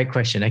thing. Great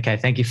question. Okay,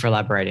 thank you for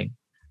elaborating.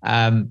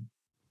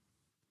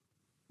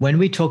 When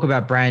we talk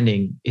about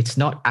branding, it's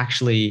not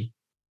actually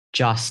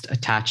just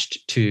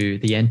attached to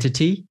the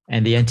entity,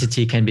 and the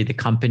entity can be the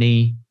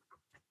company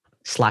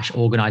 /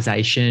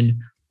 organization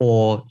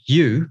or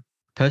you,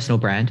 personal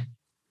brand.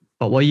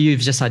 But what you've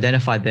just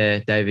identified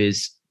there, Dave,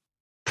 is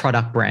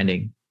product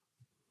branding.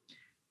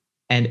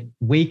 And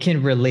we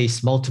can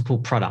release multiple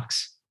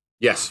products.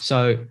 Yes.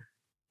 So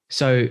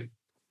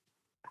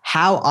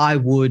how I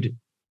would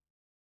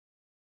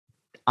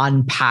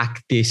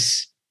unpack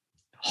this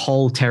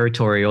whole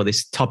territory or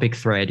this topic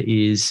thread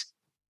is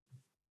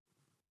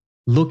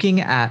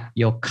looking at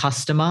your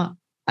customer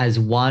as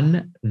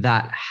one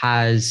that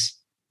has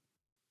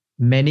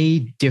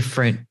many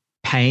different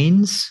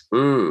pains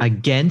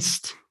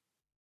against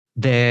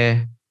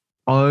their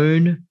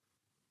own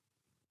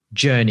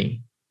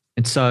journey.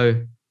 And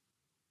so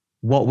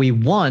what we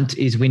want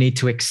is we need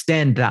to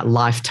extend that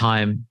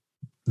lifetime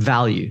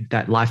value,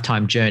 that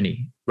lifetime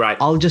journey. Right.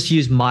 I'll just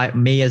use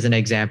me as an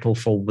example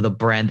for the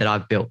brand that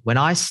I've built. When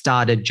I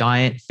started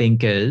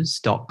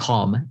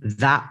giantthinkers.com,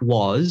 that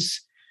was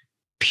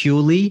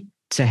purely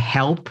to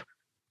help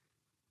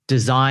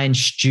design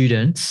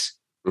students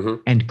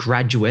and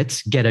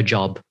graduates get a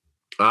job.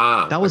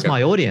 That was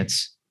my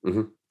audience.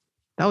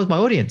 That was my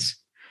audience.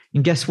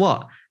 And guess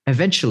what?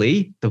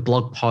 Eventually, the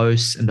blog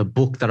posts and the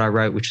book that I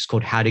wrote, which is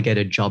called How to Get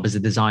a Job as a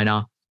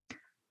Designer,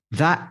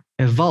 that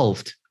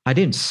evolved. I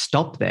didn't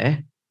stop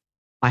there.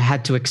 I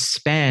had to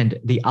expand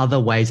the other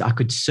ways I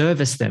could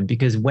service them,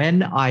 because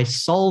when I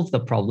solve the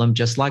problem,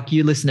 just like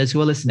you listeners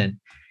who are listening,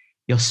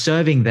 you're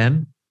serving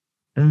them.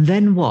 And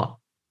then what?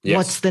 Yes.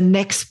 What's the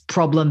next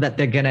problem that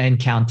they're going to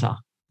encounter?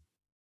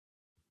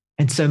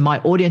 And so my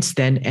audience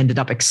then ended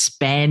up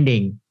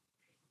expanding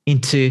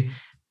into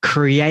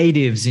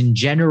creatives in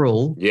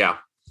general,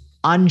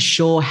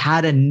 unsure how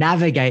to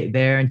navigate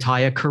their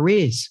entire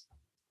careers.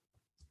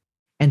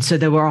 And so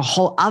there were a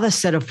whole other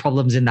set of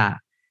problems in that.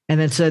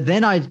 And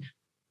then I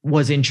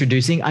was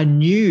introducing a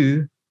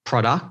new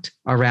product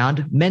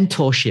around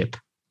mentorship.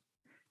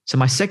 So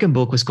my second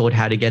book was called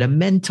How to Get a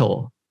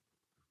Mentor.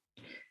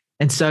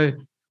 And so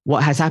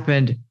what has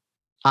happened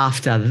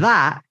after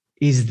that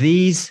is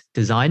these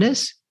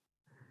designers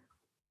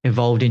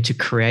evolved into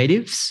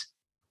creatives,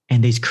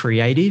 and these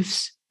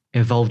creatives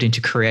evolved into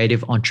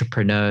creative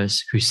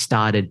entrepreneurs who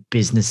started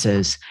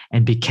businesses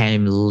and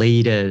became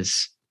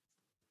leaders.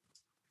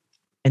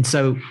 And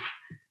so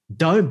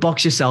don't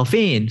box yourself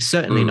in,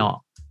 certainly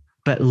not,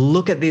 but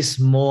look at this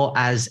more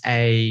as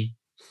a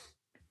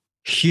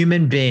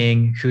human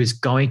being who is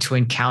going to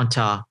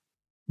encounter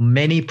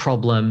many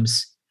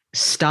problems.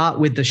 Start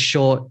with the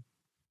short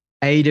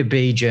A to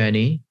B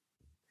journey.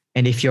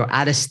 And if you're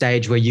at a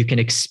stage where you can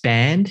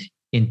expand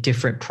in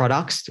different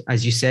products,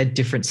 as you said,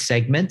 different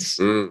segments,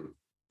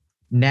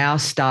 now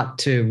start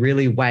to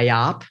really weigh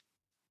up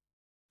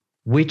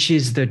which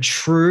is the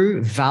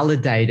true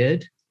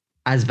validated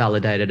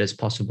as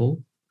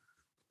possible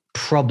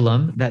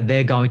problem that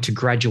they're going to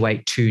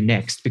graduate to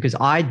next. Because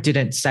I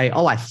didn't say,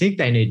 I think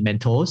they need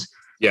mentors.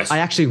 Yes. I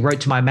actually wrote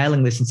to my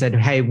mailing list and said,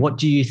 hey, what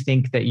do you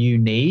think that you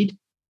need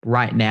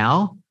right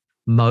now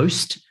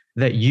most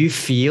that you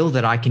feel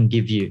that I can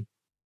give you?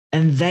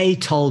 And they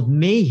told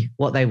me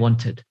what they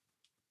wanted.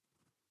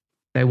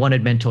 They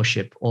wanted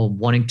mentorship or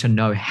wanting to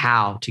know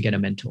how to get a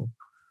mentor.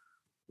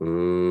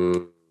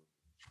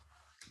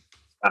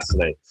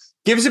 Fascinating.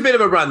 Give us a bit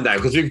of a rundown,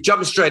 because we've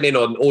jumped straight in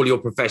on all your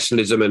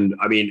professionalism. And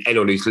I mean,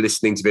 anyone who's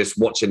listening to this,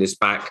 watching this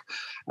back,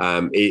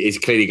 is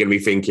clearly going to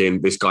be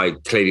thinking, this guy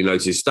clearly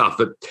knows his stuff.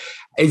 But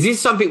is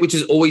this something which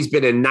has always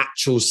been a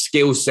natural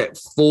skill set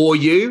for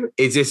you?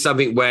 Is this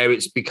something where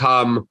it's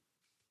become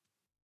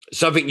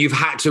something you've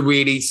had to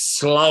really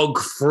slog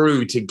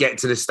through to get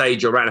to the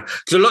stage you're at?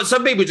 Because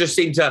some people just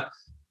seem to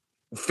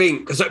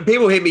think, because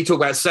people hear me talk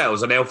about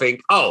sales and they'll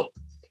think,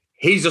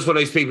 he's just one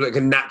of those people that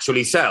can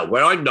naturally sell.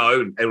 Where I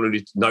know, everyone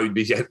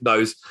who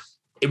knows,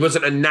 it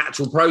wasn't a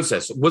natural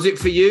process. Was it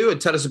for you? And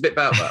tell us a bit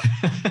about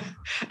that.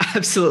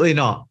 Absolutely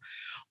not.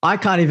 I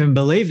can't even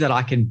believe that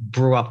I can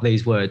brew up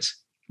these words.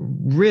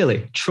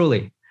 Really,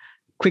 truly.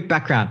 Quick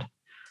background.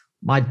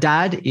 My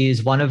dad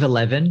is one of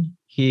 11.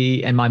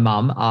 He and my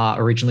mum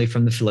are originally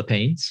from the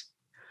Philippines.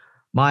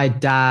 My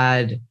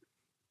dad,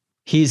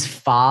 his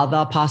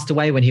father passed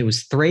away when he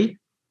was 3.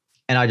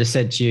 And I just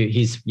said to you,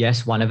 he's,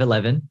 yes, one of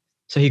 11.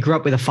 So he grew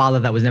up with a father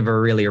that was never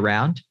really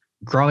around.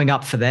 Growing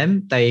up for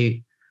them,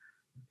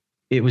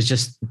 it was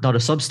just not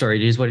a sob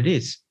story. It is what it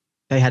is.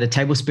 they had a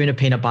tablespoon of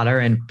peanut butter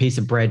and a piece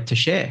of bread to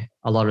share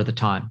a lot of the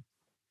time.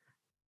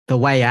 The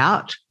way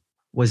out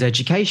was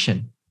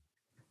education.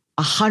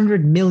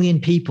 100 million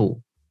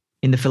people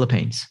in the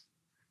Philippines.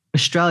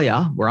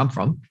 Australia, where I'm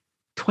from,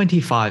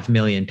 25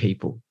 million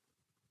people.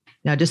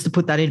 Now, just to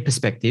put that in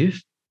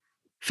perspective,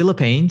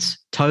 Philippines,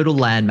 total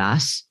land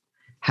mass,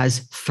 has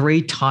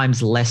 3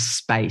 times less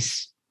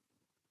space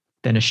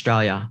than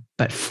Australia,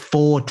 but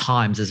 4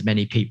 times as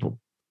many people.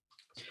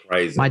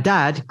 Crazy. My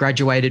dad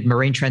graduated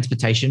marine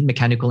transportation,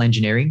 mechanical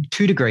engineering,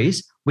 2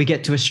 degrees. We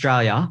get to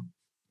Australia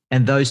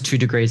and those 2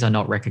 degrees are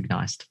not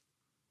recognized.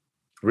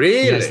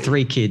 Really? He has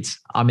 3 kids.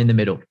 I'm in the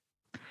middle.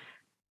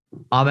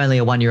 I'm only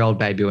a 1-year-old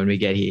baby when we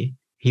get here.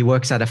 He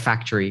works at a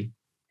factory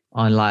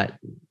on like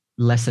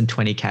less than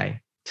 20K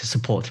to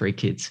support 3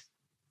 kids,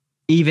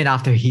 even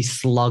after he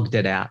slugged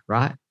it out,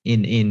 right,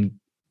 in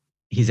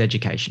his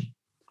education.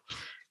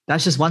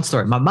 That's just one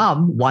story. My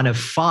mum, one of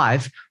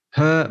 5,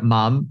 her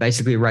mum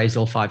basically raised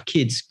all 5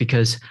 kids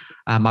because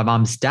my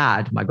mum's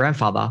dad, my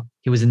grandfather,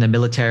 he was in the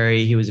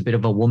military. He was a bit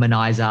of a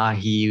womanizer.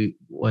 He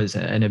was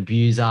an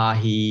abuser.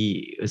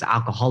 He was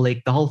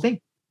alcoholic, the whole thing.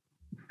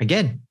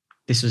 Again,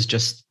 this was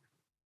just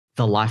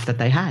the life that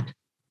they had.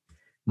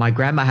 My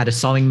grandma had a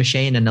sewing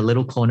machine and a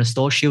little corner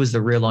store. She was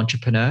the real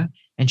entrepreneur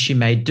and she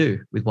made do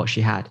with what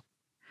she had.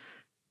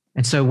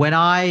 And so when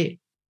I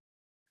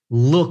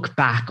look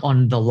back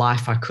on the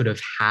life I could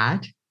have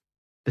had,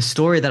 the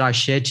story that I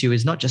shared to you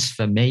is not just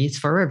for me, it's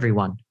for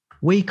everyone.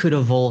 We could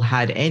have all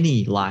had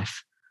any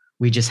life.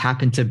 We just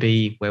happen to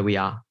be where we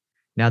are.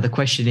 Now, the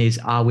question is,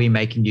 are we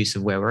making use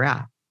of where we're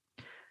at?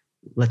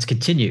 Let's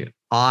continue.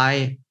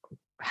 I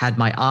had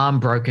my arm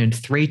broken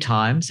 3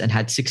 times and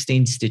had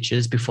 16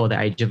 stitches before the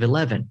age of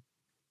 11.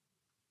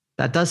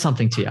 That does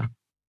something to you.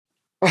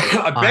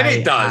 I bet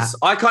it does.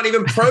 I can't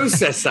even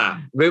process that.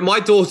 I mean, my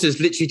daughter's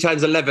literally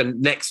turns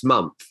 11 next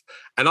month,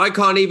 and I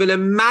can't even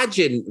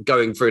imagine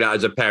going through that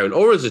as a parent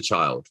or as a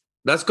child.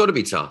 That's got to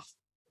be tough.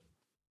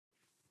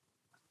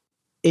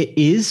 It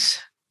is,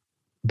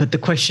 but the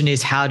question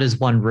is, how does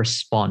one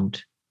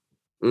respond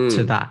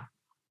to that?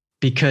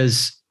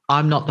 Because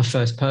I'm not the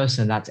first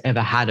person that's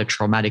ever had a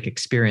traumatic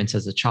experience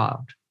as a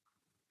child,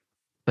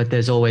 but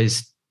there's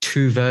always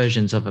 2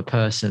 versions of a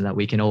person that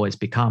we can always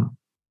become.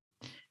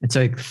 And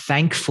so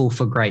thankful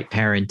for great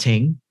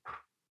parenting,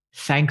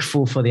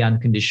 thankful for the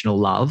unconditional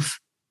love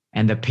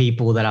and the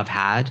people that I've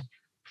had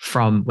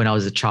from when I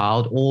was a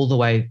child all the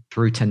way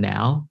through to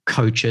now,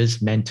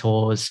 coaches,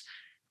 mentors,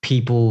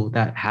 people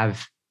that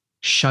have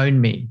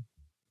shown me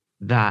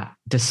that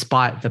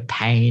despite the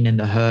pain and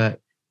the hurt,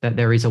 that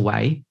there is a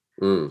way.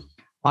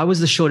 I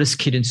was the shortest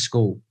kid in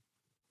school.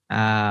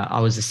 I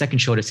was the second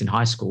shortest in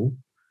high school.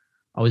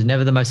 I was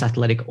never the most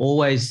athletic,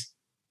 always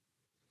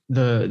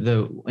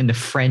in the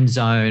friend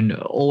zone,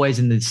 always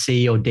in the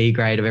C or D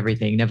grade of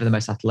everything, never the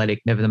most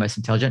athletic, never the most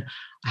intelligent.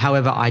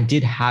 However, I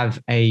did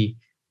have a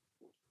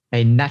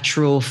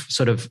natural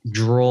sort of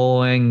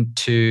drawing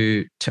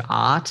to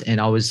art,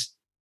 and I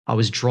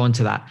was drawn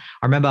to that.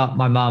 I remember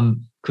my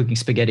mum cooking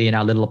spaghetti in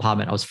our little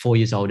apartment. I was 4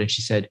 years old, and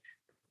she said,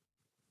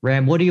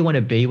 "Ram, what do you want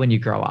to be when you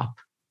grow up?"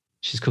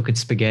 She's cooking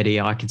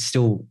spaghetti. I could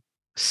still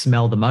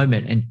smell the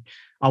moment. And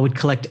I would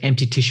collect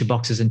empty tissue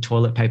boxes and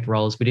toilet paper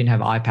rolls. We didn't have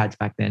iPads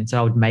back then. So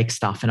I would make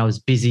stuff, and I was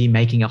busy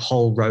making a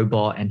whole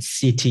robot and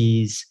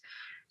cities.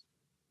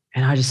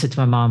 And I just said to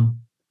my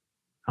mom,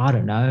 "I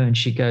don't know." And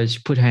she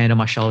put her hand on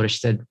my shoulder. She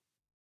said,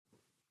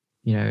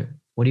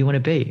 "What do you want to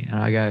be?" And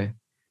I go,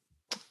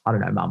 "I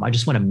don't know, Mom. I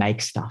just want to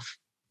make stuff."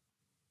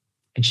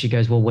 And she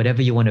goes, "Well,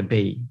 whatever you want to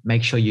be,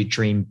 make sure you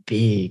dream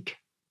big.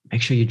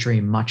 Make sure you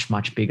dream much,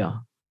 much bigger."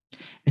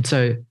 And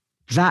so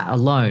that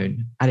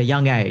alone at a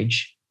young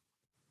age,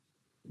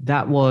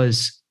 that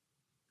was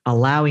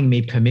allowing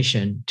me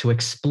permission to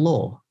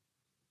explore.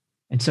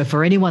 And so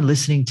for anyone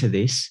listening to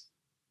this,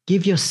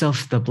 give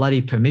yourself the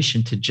bloody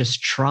permission to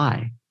just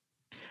try.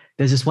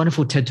 There's this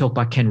wonderful TED Talk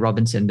by Ken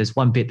Robinson. There's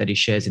one bit that he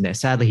shares in there.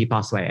 Sadly, he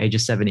passed away at age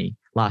of 70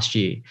 last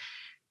year.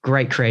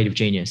 Great creative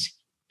genius.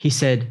 He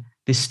said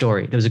this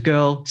story. There was a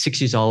girl,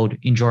 6 years old,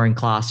 in drawing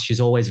class. She's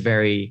always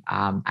very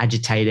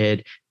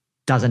agitated,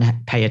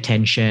 doesn't pay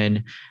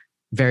attention,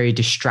 very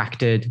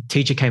distracted.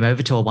 Teacher came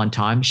over to her one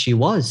time. She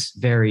was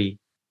very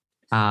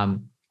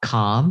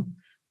calm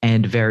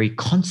and very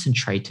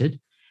concentrated.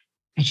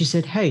 And she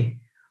said, "Hey,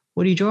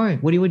 what are you drawing?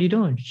 What are you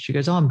doing?" She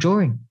goes, "Oh, I'm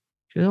drawing."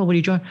 She goes, "Oh, what are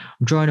you drawing?"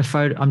 "I'm drawing a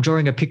photo. I'm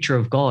drawing a picture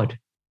of God."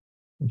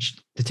 And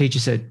the teacher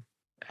said,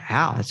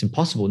 "How? That's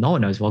impossible. No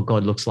one knows what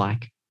God looks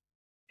like."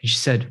 And she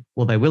said,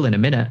 "Well, they will in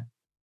a minute."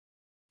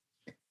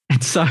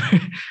 And so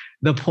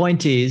the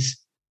point is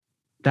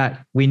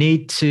that we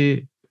need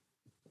to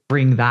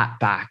bring that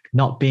back,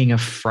 not being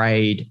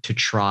afraid to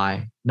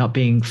try, not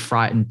being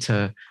frightened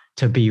to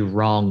be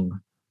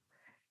wrong.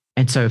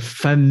 And so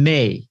for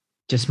me,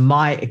 just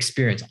my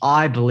experience,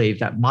 I believe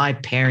that my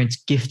parents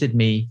gifted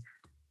me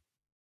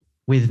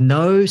with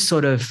no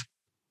sort of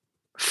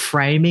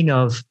framing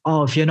of,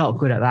 "Oh, if you're not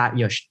good at that,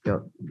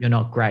 you're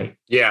not great."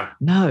 Yeah.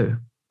 No,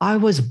 I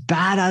was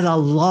bad at a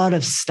lot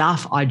of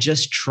stuff. I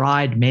just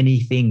tried many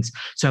things.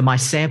 So my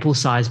sample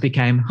size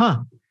became,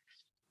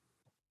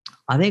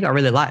 I think I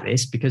really like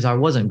this because I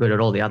wasn't good at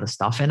all the other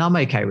stuff. And I'm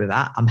okay with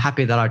that. I'm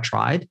happy that I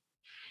tried.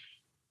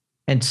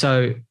 And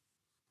so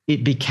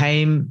it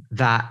became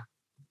that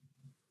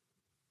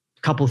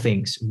couple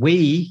things.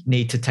 We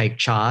need to take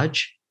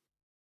charge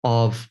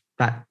of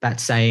that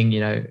saying,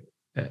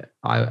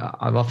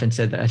 I've often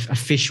said that a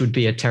fish would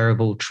be a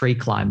terrible tree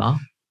climber.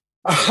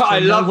 I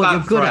love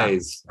that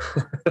phrase.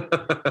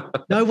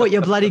 Know what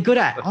you're bloody good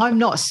at. I'm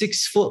not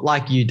 6 foot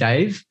like you,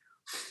 Dave,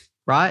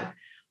 right?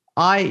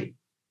 I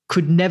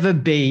could never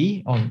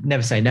be, or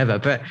never say never,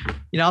 but,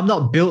 I'm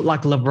not built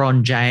like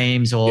LeBron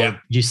James or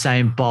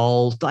Usain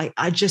Bolt. But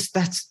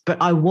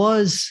I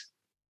was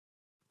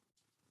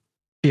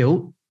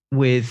built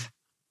with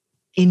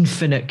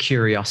infinite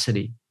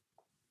curiosity.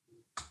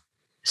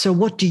 So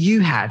what do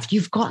you have?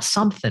 You've got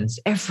something.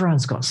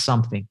 Everyone's got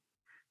something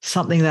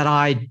that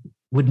I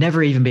would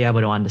never even be able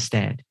to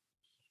understand.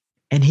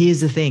 And here's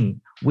the thing.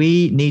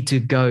 We need to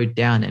go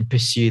down and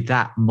pursue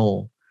that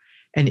more.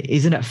 And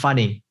isn't it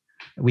funny?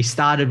 We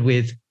started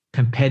with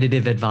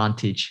competitive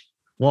advantage.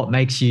 What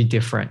makes you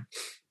different?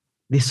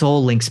 This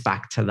all links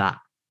back to that.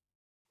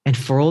 And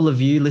for all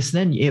of you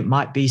listening, it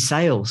might be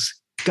sales.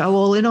 Go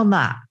all in on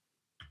that.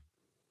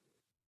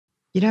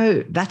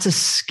 That's a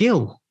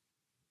skill.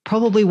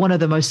 Probably one of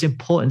the most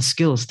important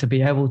skills to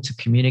be able to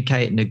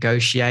communicate,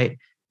 negotiate.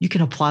 You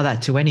can apply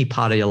that to any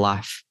part of your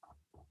life.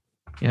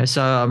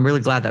 So I'm really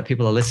glad that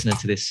people are listening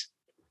to this.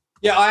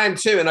 Yeah, I am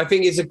too. And I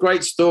think it's a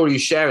great story you're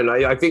sharing.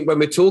 I think when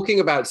we're talking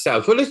about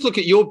sales, well, let's look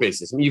at your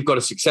business. I mean, you've got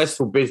a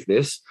successful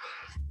business.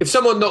 If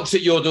someone knocks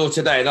at your door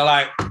today and they're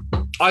like,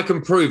 I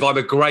can prove I'm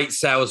a great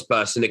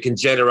salesperson that can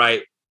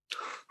generate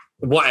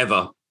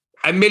whatever,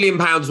 $1 million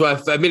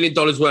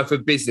worth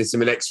of business in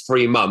the next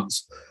 3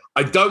 months.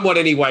 I don't want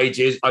any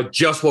wages. I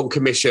just want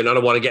commission and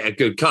I want to get a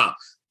good cut.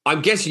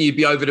 I'm guessing you'd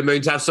be over the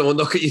moon to have someone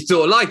knock at your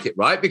door like it,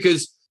 right?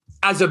 Because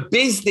as a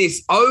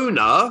business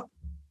owner,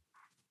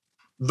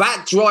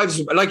 that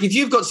drives, like if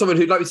you've got someone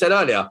who, like we said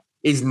earlier,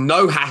 is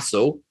no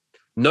hassle,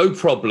 no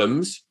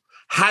problems,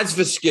 has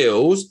the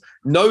skills,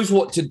 knows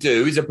what to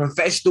do, is a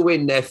professional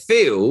in their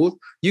field,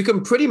 you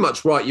can pretty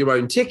much write your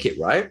own ticket,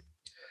 right?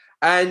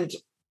 And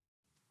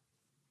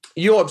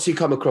you obviously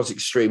come across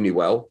extremely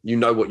well. You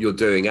know what you're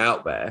doing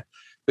out there.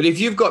 But if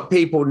you've got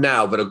people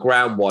now that are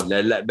ground one,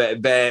 they're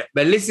listening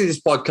to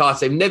this podcast,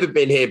 they've never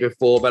been here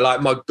before, they're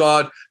like, my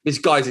God, this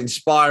guy's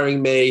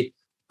inspiring me,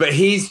 but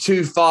he's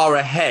too far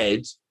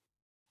ahead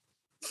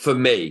for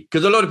me.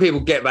 Because a lot of people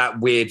get that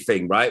weird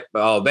thing, right?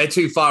 Oh, they're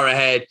too far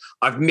ahead.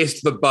 I've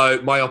missed the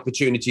boat. My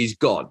opportunity's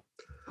gone.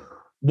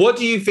 What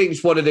do you think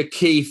is one of the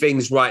key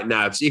things right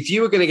now? If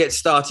you were going to get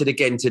started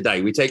again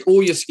today, we take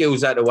all your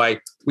skills out of the way,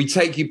 we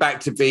take you back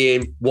to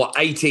being,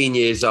 18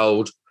 years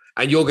old,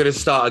 and you're going to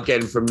start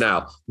again from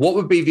now. What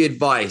would be the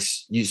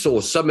advice you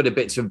saw, some of the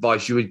bits of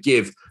advice you would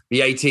give the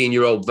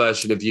 18-year-old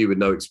version of you with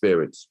no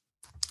experience?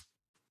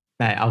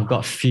 Mate, I've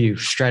got a few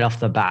straight off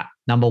the bat.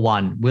 Number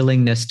 1,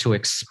 willingness to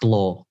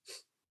explore.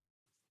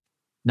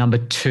 Number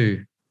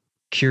 2,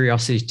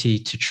 curiosity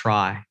to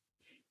try.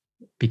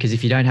 Because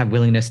if you don't have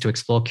willingness to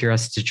explore,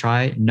 curiosity to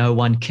try, no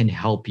one can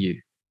help you.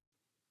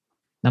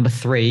 Number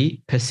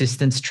 3,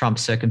 persistence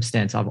trumps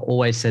circumstance. I've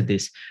always said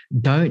this.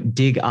 Don't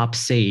dig up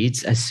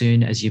seeds as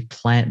soon as you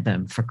plant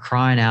them, for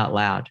crying out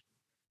loud.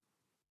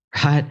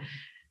 Right?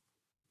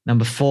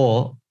 Number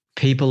 4,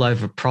 people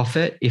over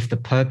profit. If the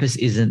purpose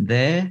isn't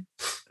there,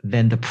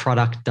 then the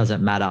product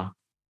doesn't matter.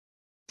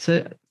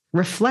 So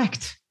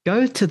reflect.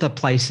 Go to the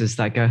places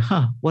that go,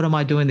 what am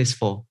I doing this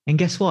for? And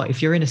guess what?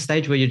 If you're in a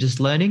stage where you're just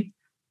learning,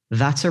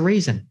 that's a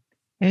reason.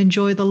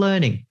 Enjoy the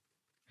learning.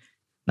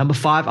 Number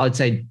 5, I would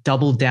say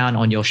double down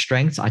on your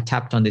strengths. I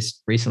tapped on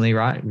this recently,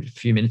 right? A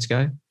few minutes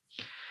ago,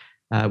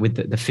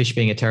 with the fish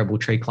being a terrible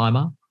tree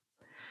climber.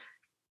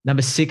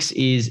 Number 6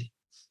 is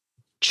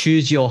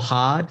choose your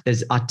hard.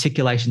 There's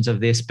articulations of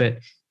this, but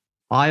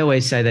I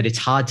always say that it's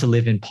hard to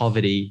live in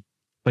poverty,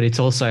 but it's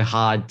also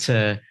hard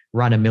to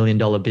run $1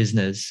 million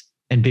business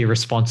and be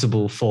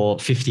responsible for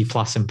 50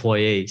 plus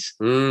employees.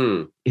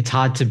 It's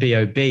hard to be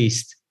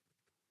obese,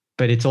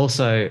 but it's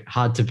also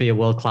hard to be a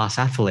world-class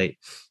athlete.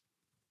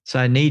 So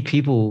I need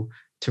people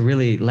to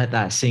really let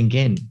that sink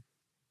in,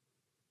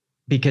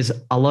 because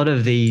a lot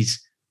of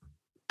these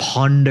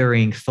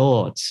pondering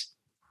thoughts,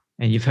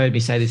 and you've heard me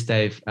say this,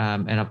 Dave,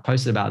 and I've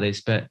posted about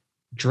this, but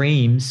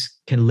dreams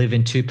can live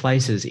in 2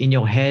 places, in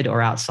your head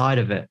or outside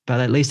of it. But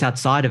at least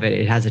outside of it,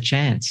 it has a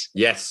chance.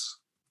 Yes.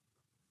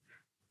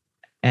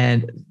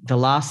 And the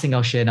last thing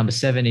I'll share, number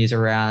 7, is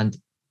around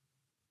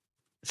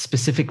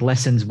specific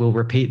lessons will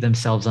repeat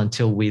themselves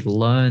until we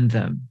learn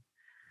them.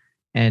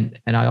 And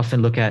I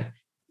often look at,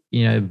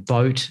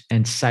 boat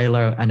and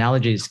sailor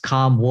analogies.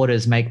 Calm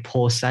waters make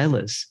poor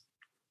sailors,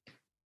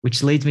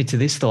 which leads me to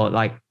this thought,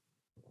 like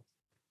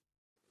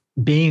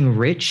being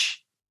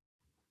rich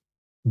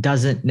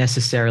doesn't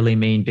necessarily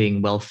mean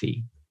being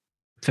wealthy.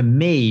 For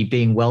me,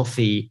 being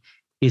wealthy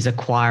is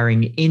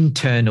acquiring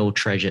internal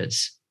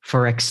treasures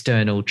for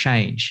external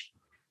change.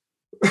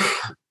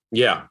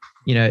 Yeah.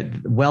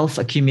 Wealth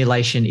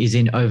accumulation is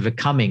in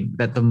overcoming.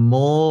 That the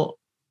more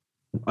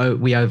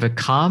we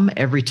overcome,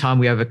 every time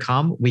we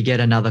overcome, we get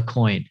another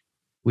coin.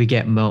 We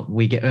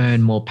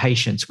earn more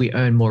patience. We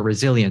earn more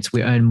resilience.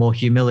 We earn more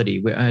humility.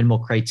 We earn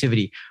more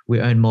creativity. We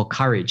earn more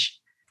courage.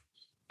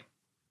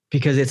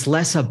 Because it's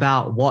less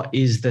about what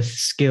is the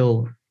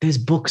skill. There's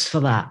books for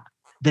that.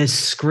 There's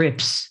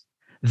scripts.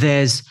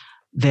 There's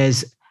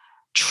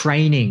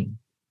training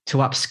to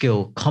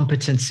upskill,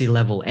 competency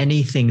level,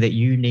 anything that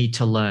you need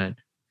to learn.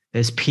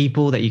 There's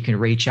people that you can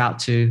reach out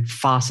to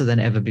faster than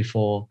ever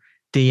before.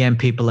 DM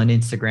people on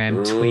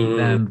Instagram, tweet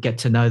them, get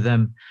to know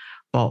them.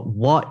 But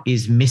what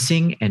is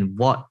missing and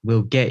what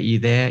will get you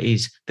there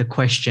is the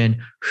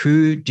question,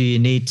 who do you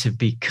need to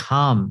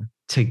become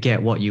to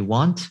get what you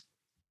want?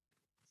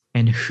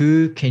 And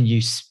who can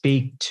you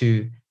speak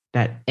to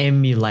that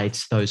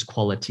emulates those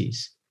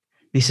qualities?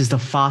 This is the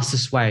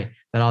fastest way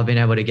that I've been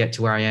able to get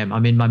to where I am.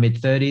 I'm in my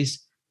mid-30s,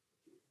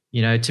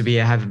 to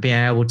being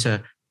able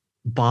to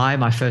buy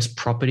my first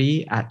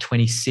property at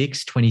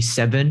 26,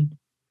 27,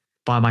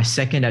 buy my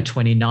second at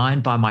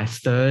 29, buy my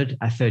third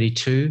at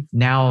 32.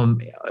 Now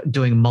I'm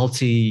doing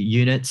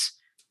multi-units.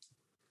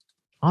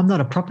 I'm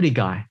not a property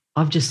guy.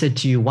 I've just said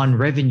to you one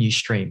revenue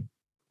stream.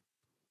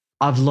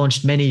 I've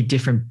launched many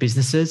different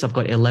businesses. I've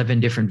got 11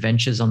 different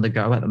ventures on the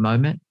go at the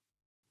moment.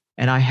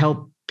 And I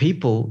help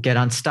people get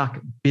unstuck,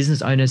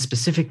 business owners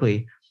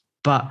specifically.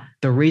 But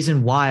the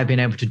reason why I've been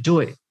able to do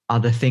it are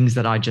the things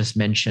that I just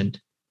mentioned.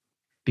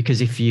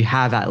 Because if you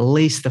have at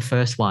least the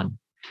first one,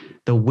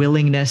 the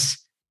willingness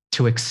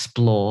to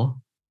explore,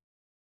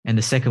 and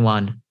the second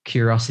one,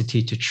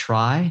 curiosity to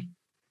try,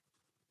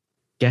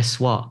 guess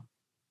what?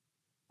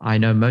 I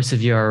know most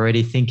of you are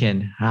already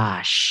thinking,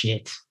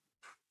 shit,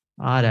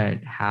 I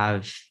don't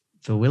have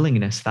the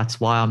willingness. That's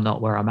why I'm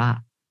not where I'm at.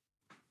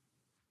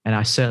 And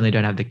I certainly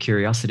don't have the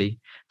curiosity.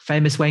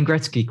 Famous Wayne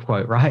Gretzky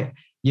quote, right?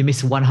 You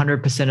miss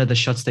 100% of the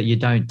shots that you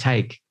don't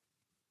take.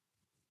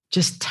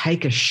 Just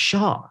take a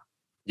shot.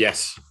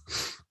 Yes.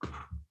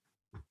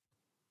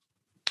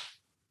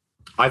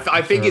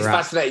 I think it's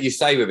fascinating you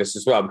say with this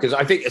as well, because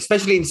I think,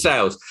 especially in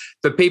sales,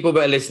 for people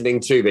that are listening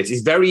to this,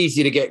 it's very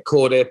easy to get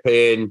caught up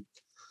in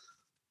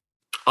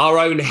our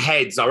own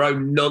heads, our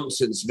own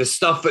nonsense, the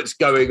stuff that's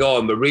going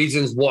on, the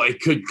reasons why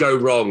it could go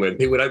wrong, and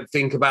people don't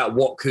think about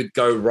what could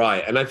go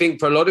right. And I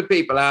think for a lot of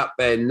people out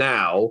there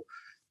now,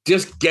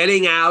 just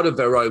getting out of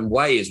their own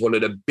way is one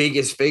of the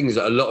biggest things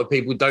that a lot of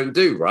people don't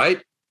do,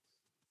 right?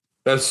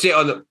 They'll sit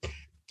on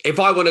if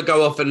I want to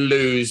go off and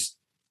lose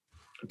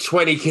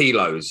 20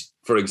 kilos,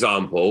 for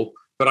example,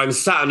 but I'm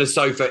sat on a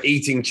sofa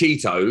eating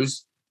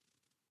Cheetos,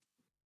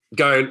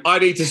 going, I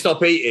need to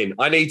stop eating.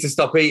 I need to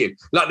stop eating.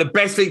 Like, the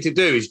best thing to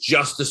do is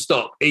just to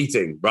stop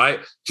eating, right?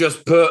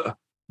 Just put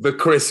the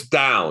crisp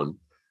down.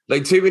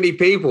 Like, too many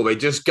people, they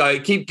just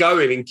keep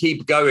going and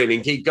keep going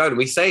and keep going.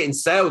 We say it in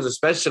sales,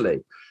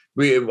 especially.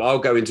 I'll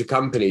go into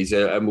companies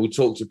and we'll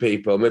talk to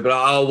people and we'll be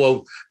like, oh,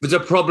 well, there's a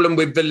problem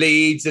with the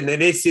leads and then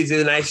this is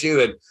an issue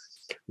and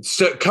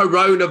so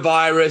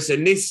coronavirus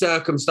and this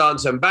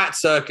circumstance and that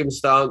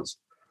circumstance.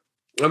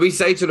 And we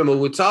say to them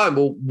all the time,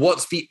 well,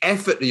 what's the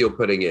effort that you're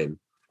putting in?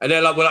 And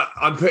they're like, well,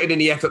 I'm putting in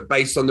the effort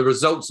based on the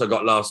results I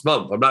got last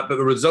month. I'm like, but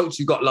the results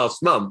you got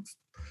last month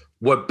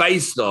were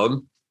based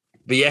on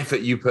the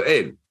effort you put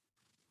in.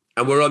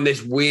 And we're on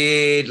this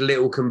weird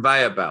little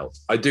conveyor belt.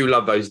 I do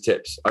love those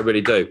tips. I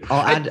really do.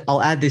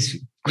 I'll add this.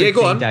 Yeah,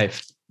 go on,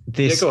 Dave.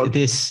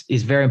 This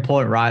is very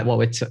important, right? What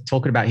we're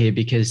talking about here,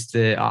 because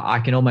I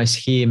can almost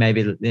hear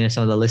maybe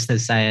some of the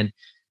listeners saying,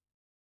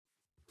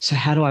 "So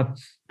how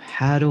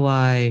do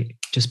I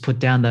just put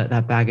down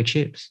that bag of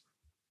chips,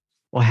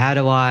 or how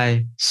do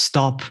I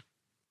stop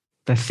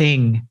the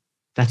thing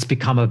that's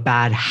become a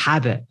bad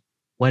habit,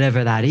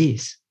 whatever that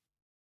is?"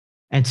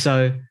 And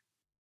so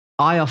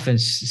I often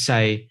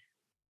say,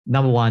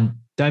 number one,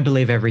 don't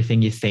believe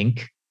everything you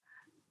think.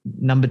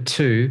 Number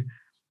two,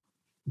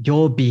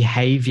 your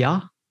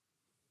behavior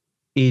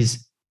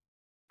is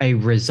a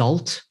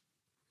result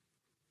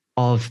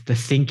of the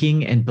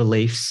thinking and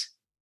beliefs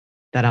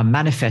that are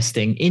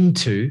manifesting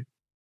into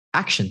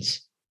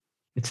actions.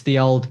 It's the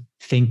old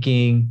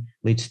thinking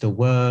leads to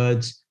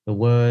words, the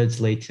words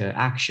lead to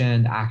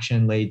action,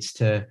 action leads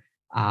to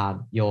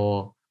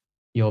your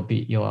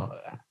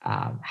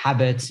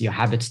habits, your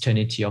habits turn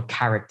into your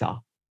character.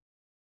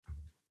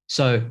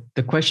 So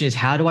the question is,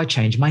 how do I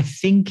change my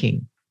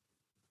thinking?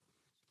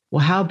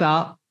 Well, how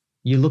about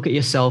you look at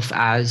yourself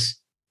as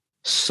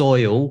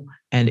soil,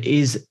 and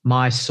is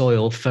my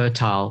soil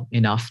fertile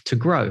enough to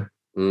grow?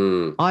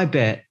 I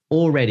bet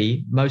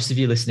already most of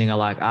you listening are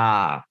like,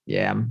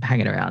 yeah, I'm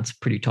hanging around some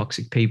pretty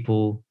toxic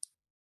people.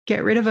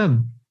 Get rid of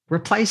them,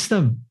 replace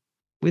them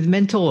with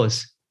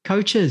mentors,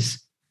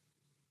 coaches.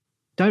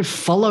 Don't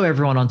follow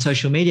everyone on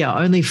social media.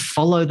 Only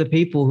follow the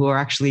people who are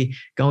actually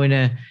going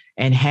to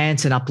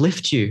enhance and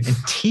uplift you and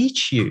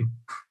teach you.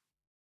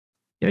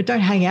 Don't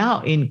hang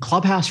out in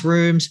clubhouse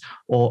rooms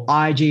or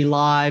IG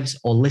lives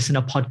or listen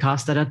to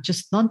podcasts that are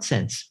just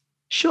nonsense.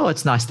 Sure,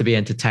 it's nice to be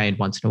entertained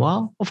once in a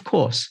while, of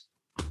course,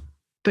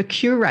 but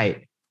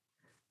curate.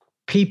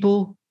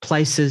 people,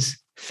 places,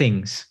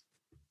 things.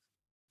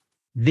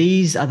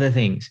 These are the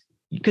things,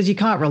 because you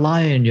can't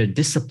rely on your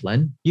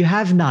discipline. You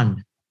have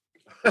none.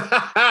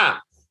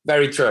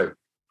 Very true.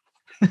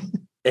 It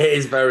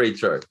is very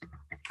true.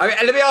 I mean,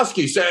 let me ask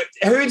you, so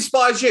who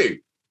inspires you?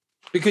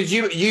 Because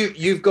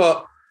you've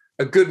got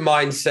a good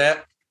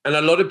mindset, and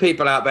a lot of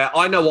people out there,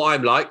 I know what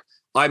I'm like.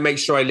 I make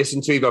sure I listen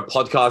to either a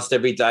podcast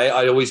every day.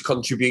 I always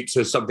contribute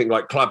to something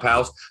like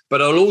Clubhouse,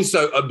 but I'll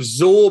also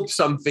absorb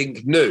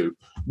something new,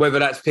 whether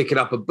that's picking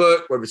up a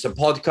book, whether it's a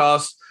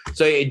podcast.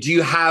 So do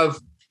you have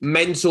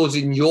mentors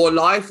in your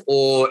life,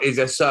 or is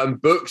there certain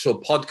books or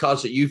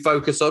podcasts that you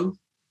focus on?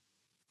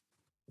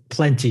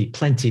 Plenty.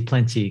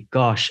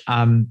 Gosh,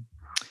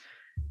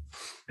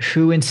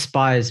 who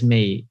inspires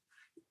me?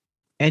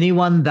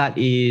 Anyone that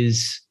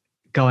is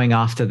going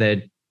after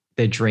their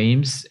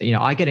dreams. You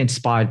know, I get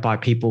inspired by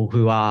people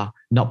who are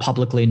not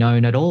publicly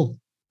known at all.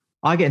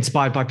 I get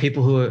inspired by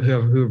people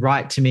who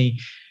write to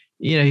me,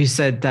 you know, who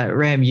said that,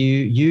 Ram,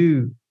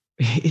 you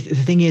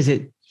the thing is,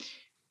 it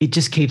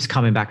just keeps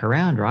coming back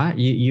around, right?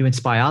 You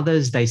inspire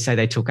others. They say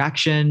they took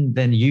action.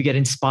 Then you get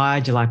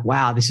inspired. You're like,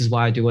 wow, this is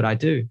why I do what I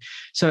do.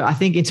 So I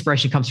think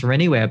inspiration comes from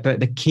anywhere,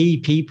 but the key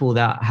people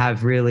that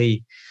have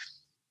really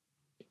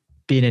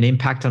been an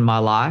impact on my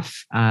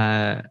life,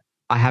 I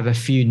have a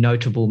few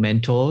notable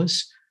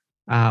mentors.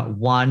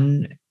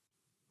 One,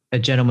 a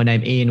gentleman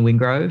named Ian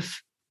Wingrove,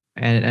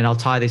 and I'll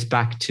tie this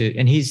back to,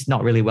 and he's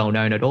not really well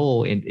known at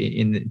all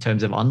in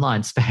terms of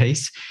online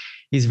space.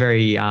 He's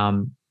very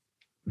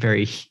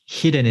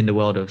hidden in the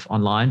world of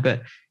online,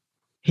 but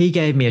he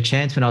gave me a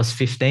chance when I was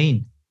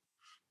 15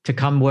 to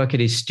come work at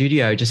his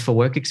studio just for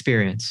work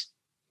experience,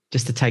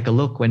 just to take a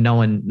look when no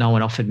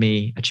one offered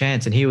me a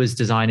chance. And he was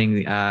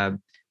designing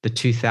the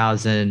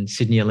 2000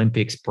 Sydney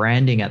Olympics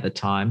branding at the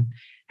time.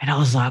 And I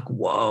was like,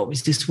 whoa,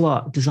 is this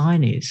what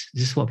design is?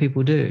 Is this what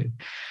people do?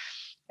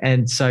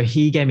 And so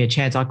he gave me a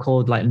chance. I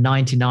called like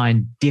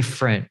 99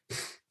 different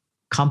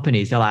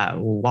companies. They're like,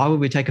 well, why would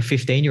we take a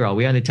 15-year-old?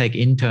 We only take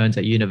interns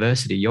at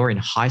university. You're in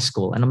high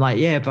school. And I'm like,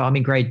 yeah, but I'm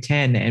in grade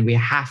 10 and we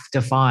have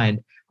to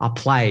find a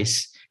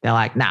place. They're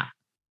like, nah.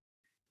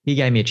 He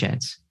gave me a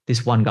chance,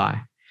 this one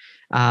guy.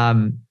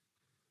 And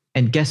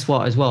guess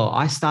what as well?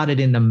 I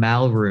started in the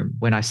mailroom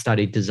when I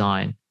studied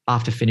design.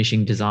 After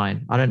finishing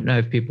design, I don't know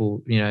if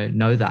people,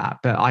 know that,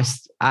 but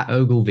at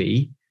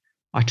Ogilvy,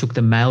 I took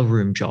the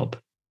mailroom job.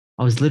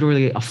 I was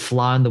literally a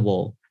fly on the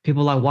wall.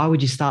 People are like, why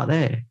would you start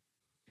there?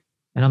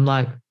 And I'm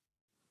like,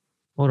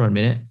 hold on a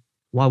minute.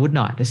 Why wouldn't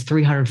I? There's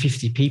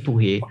 350 people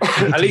here.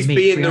 At least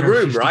be in the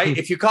room, right?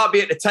 People. If you can't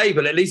be at the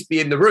table, at least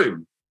be in the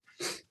room.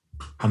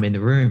 I'm in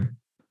the room.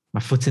 My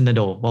foot's in the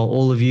door. While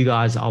all of you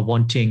guys are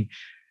wanting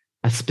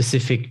a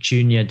specific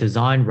junior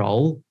design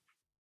role,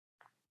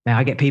 now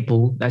I get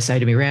people that say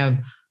to me,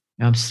 Ram,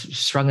 I'm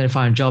struggling to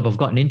find a job. I've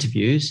gotten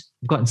interviews.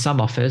 I've gotten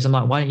some offers. I'm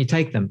like, why don't you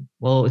take them?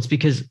 Well, it's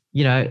because,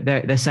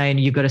 they're saying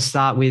you've got to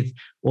start with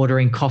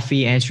ordering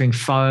coffee, answering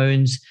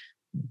phones,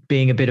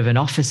 being a bit of an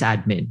office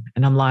admin.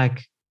 And I'm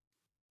like,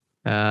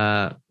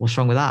 what's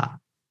wrong with that?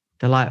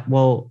 They're like,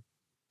 well,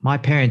 my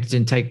parents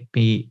didn't take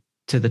me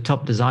to the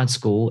top design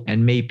school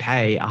and me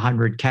pay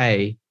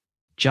 $100K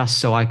just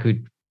so I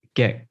could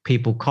get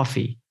people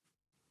coffee.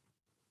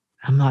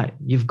 I'm like,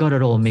 you've got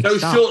it all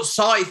mixed up.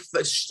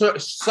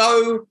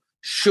 So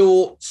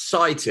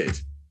short-sighted.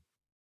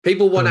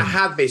 People want to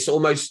have this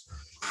almost.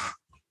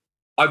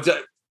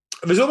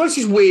 There's almost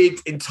this weird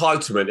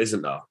entitlement,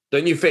 isn't there?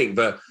 Don't you think?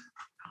 But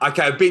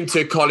okay, I've been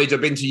to college,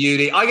 I've been to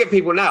uni. I get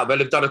people now that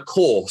have done a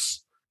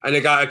course and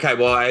they go, okay,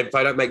 well, if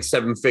I don't make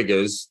 7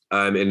 figures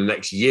in the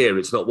next year,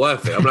 it's not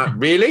worth it. I'm like,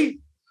 really?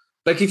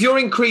 Like, if you're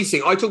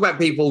increasing, I talk about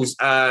people's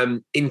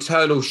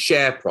internal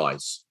share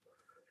price.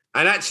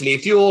 And actually,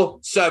 if you're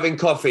serving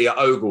coffee at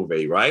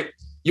Ogilvy, right,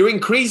 you're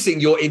increasing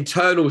your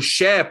internal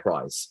share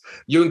price.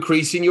 You're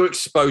increasing your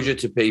exposure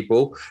to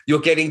people.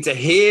 You're getting to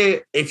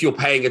hear, if you're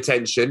paying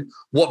attention,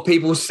 what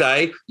people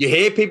say. You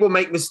hear people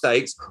make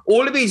mistakes.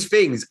 All of these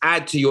things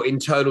add to your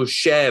internal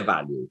share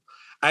value.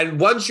 And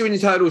once your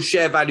internal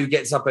share value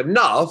gets up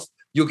enough,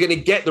 you're going to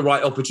get the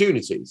right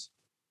opportunities,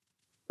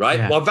 right?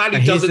 Yeah. Well,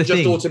 value doesn't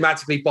just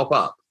automatically pop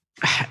up.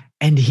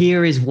 And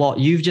here is what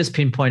you've just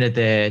pinpointed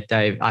there,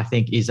 Dave, I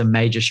think is a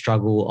major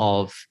struggle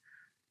of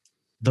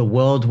the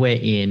world we're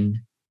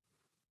in,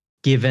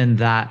 given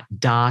that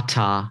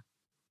data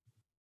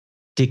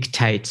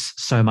dictates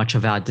so much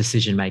of our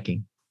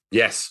decision-making.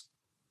 Yes.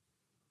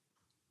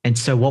 And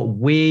so what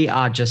we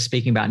are just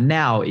speaking about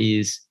now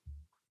is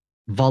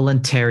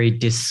voluntary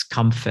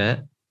discomfort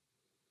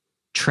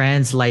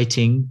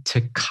translating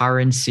to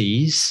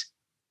currencies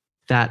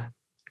that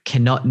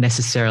cannot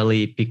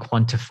necessarily be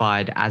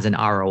quantified as an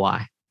ROI.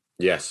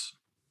 Yes.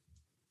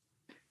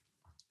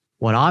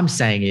 What I'm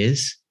saying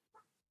is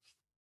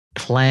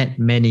plant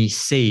many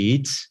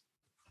seeds,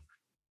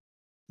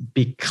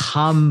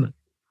 become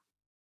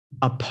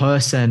a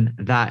person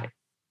that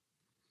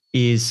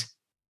is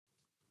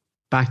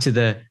back to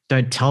the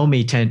don't tell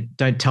me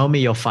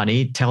you're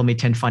funny, tell me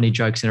 10 funny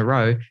jokes in a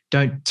row.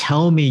 Don't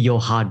tell me you're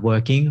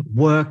hardworking,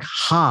 work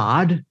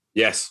hard.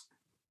 Yes.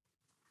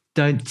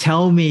 Don't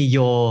tell me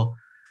you're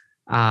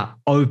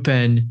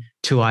open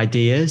to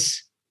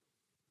ideas.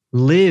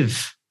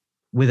 Live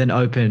with an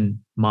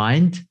open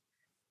mind.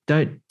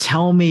 Don't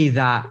tell me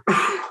that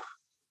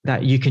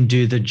you can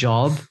do the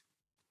job.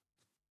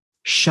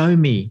 Show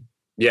me.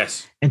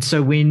 Yes. And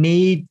so we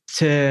need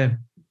to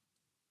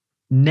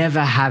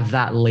never have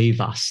that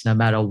leave us, no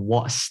matter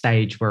what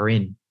stage we're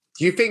in.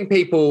 Do you think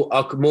people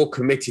are more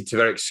committed to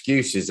their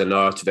excuses than they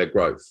are to their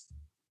growth?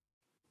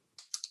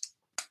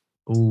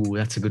 Oh,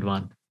 that's a good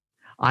one.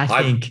 I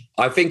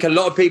think a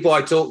lot of people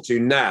I talk to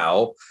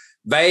now,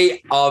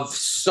 they are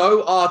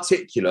so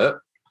articulate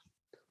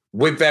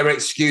with their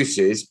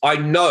excuses. I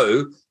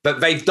know that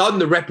they've done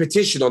the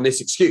repetition on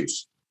this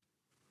excuse,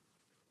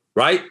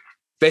 right?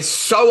 They're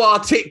so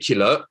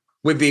articulate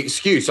with the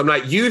excuse. I'm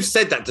like, you've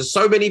said that to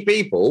so many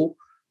people.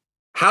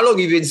 How long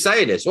have you been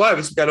saying this? Well,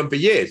 it's been going on for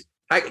years.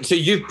 So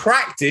you've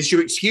practiced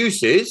your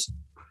excuses.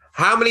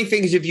 How many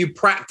things have you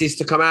practiced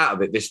to come out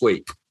of it this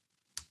week?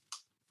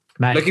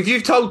 Mate. Like if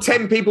you've told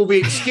 10 people the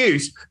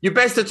excuse, you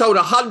best have told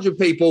 100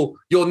 people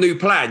your new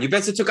plan. You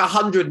best have took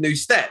 100 new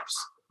steps.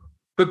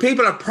 But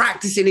people are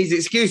practicing these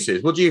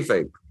excuses. What do you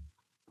think?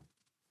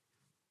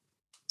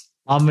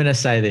 I'm going to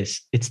say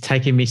this. It's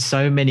taken me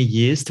so many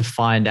years to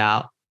find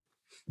out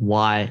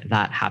why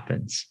that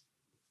happens.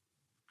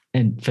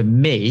 And for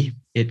me,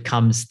 it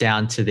comes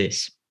down to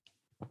this.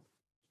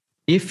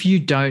 If you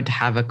don't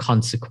have a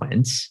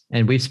consequence,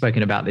 and we've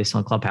spoken about this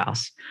on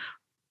Clubhouse,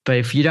 but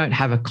if you don't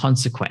have a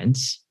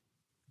consequence,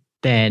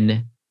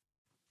 then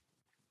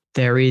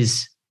there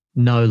is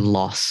no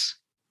loss.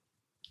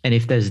 And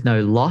if there's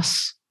no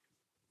loss,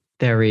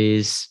 there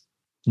is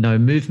no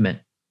movement.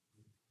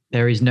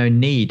 There is no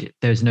need.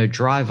 There's no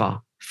driver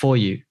for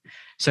you.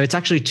 So it's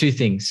actually two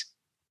things.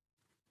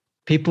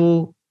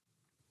 People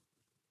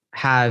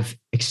have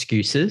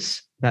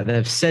excuses that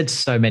they've said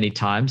so many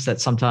times that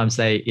sometimes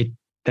it's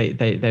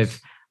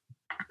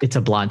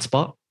a blind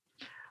spot,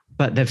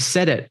 but they've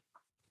said it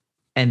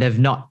and they've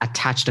not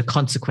attached a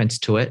consequence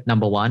to it,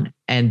 number one,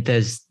 and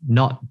there's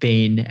not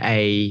been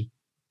a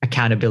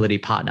accountability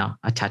partner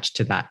attached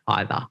to that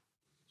either.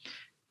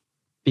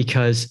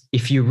 Because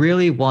if you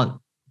really want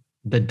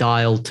the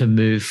dial to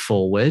move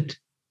forward,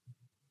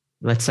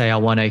 let's say I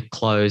want to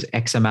close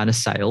X amount of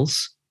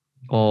sales,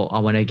 or I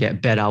want to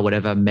get better,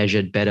 whatever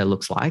measured better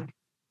looks like,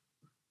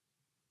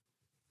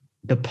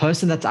 the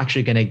person that's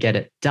actually going to get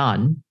it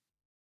done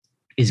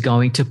is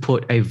going to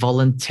put a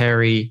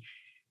voluntary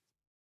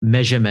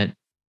measurement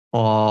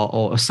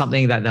or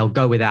something that they'll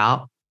go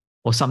without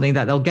or something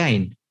that they'll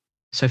gain.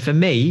 So for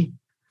me,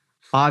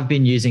 I've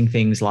been using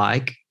things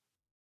like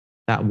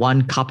that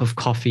 1 cup of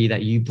coffee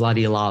that you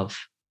bloody love.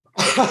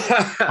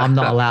 I'm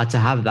not allowed to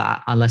have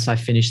that unless I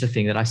finish the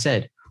thing that I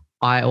said.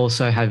 I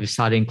also have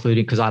started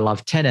including, because I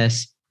love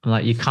tennis, I'm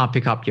like, you can't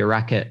pick up your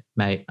racket,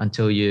 mate,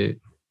 until you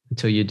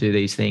do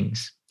these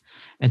things.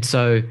 And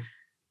so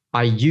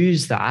I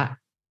use that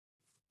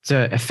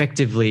to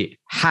effectively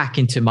hack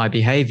into my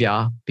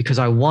behavior because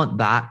I want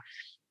that,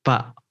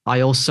 but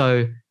I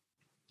also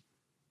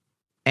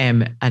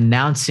am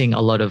announcing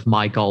a lot of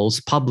my goals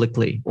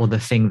publicly, or the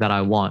thing that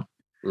I want.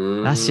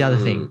 That's the other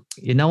thing.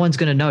 No one's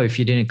going to know if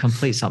you didn't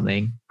complete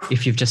something,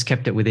 if you've just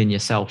kept it within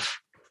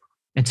yourself.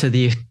 And so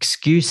the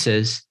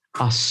excuses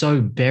are so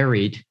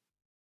buried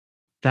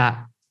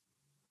that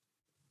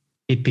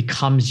it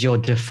becomes your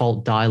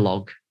default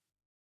dialogue.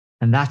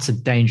 And that's a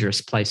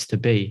dangerous place to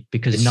be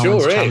because no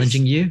one's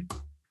challenging you.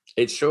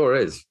 It sure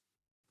is.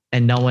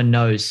 And no one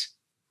knows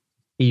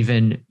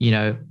even,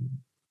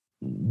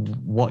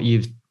 what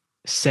you've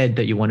said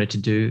that you wanted to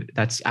do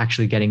that's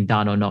actually getting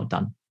done or not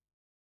done.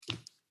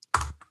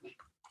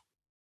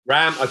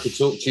 Ram, I could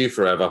talk to you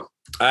forever.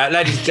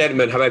 Ladies and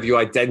gentlemen, however you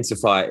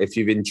identify, if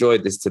you've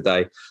enjoyed this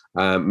today,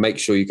 make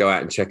sure you go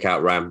out and check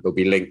out Ram. There'll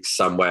be links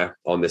somewhere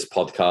on this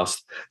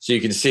podcast so you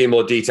can see in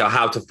more detail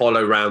how to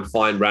follow Ram,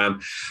 find Ram.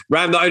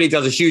 Ram not only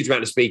does a huge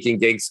amount of speaking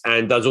gigs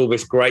and does all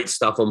this great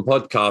stuff on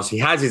podcasts, he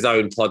has his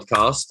own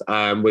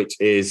podcast, which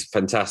is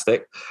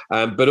fantastic,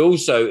 but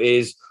also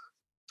is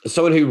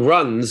someone who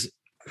runs,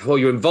 or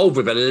you're involved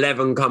with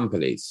 11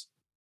 companies,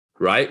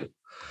 right?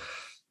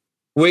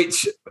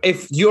 Which,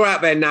 if you're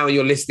out there now and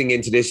you're listening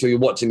into this or you're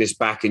watching this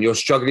back and you're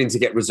struggling to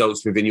get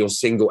results within your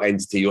single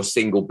entity, your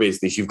single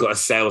business, you've got a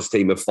sales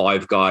team of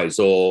 5 guys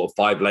or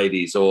 5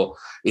 ladies, or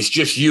it's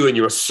just you and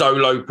you're a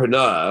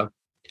solopreneur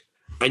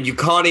and you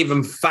can't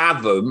even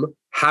fathom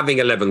having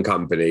 11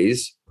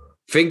 companies,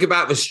 think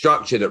about the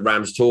structure that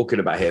Ram's talking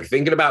about here.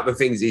 Thinking about the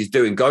things he's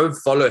doing. Go and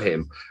follow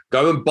him.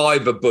 Go and buy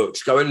the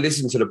books. Go and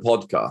listen to the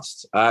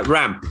podcasts.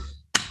 Ram,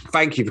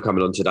 thank you for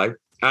coming on today.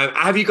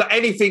 Have you got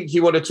anything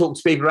you want to talk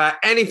to people about?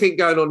 Anything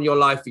going on in your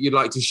life that you'd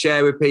like to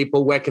share with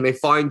people? Where can they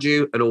find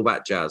you and all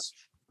that jazz?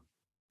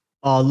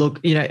 Oh,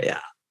 look,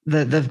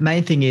 the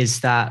main thing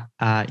is that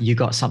you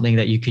got something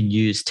that you can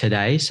use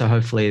today. So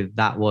hopefully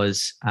that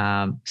was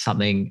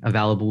something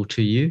available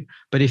to you.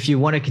 But if you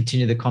want to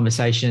continue the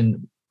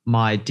conversation,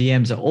 my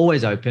DMs are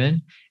always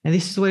open. And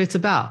this is what it's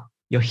about.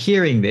 You're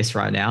hearing this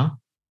right now.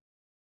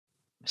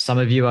 Some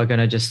of you are going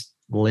to just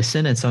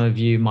listen, and some of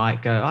you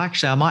might go, oh,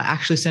 actually, I might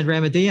actually send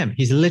Ram a DM.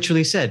 He's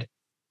literally said,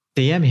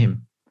 DM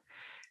him.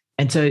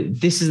 And so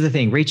this is the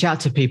thing, reach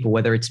out to people,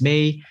 whether it's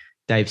me,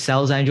 Dave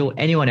Sales Angel,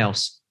 anyone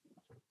else.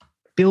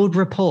 Build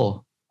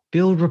rapport,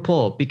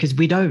 because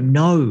we don't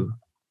know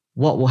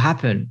what will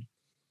happen.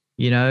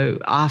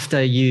 After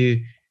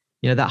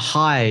that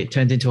high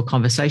turns into a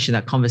conversation,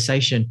 that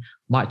conversation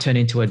might turn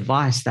into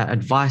advice. That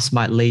advice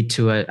might lead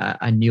to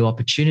a new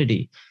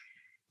opportunity.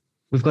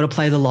 We've got to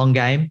play the long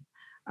game.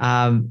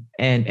 And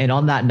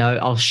on that note,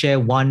 I'll share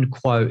one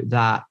quote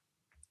that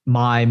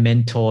my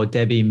mentor,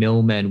 Debbie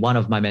Millman, one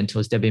of my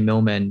mentors, Debbie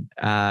Millman,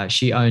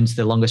 she owns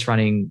the longest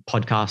running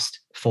podcast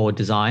for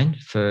design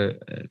for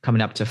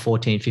coming up to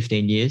 14,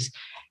 15 years.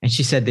 And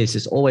she said this,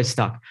 it's always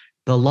stuck.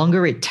 The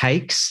longer it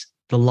takes,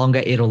 the longer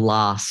it'll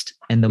last.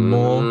 And the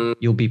more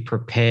you'll be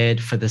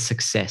prepared for the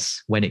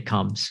success when it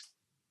comes.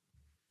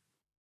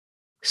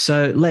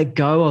 So let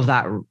go of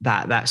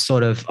that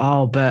sort of,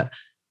 oh, but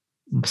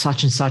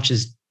such and such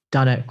has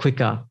done it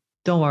quicker.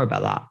 Don't worry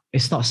about that.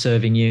 It's not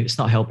serving you. It's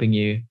not helping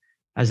you.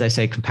 As they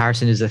say,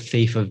 comparison is a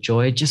thief of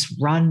joy. Just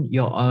run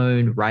your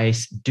own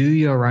race. Do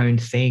your own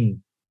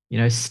thing.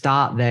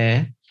 Start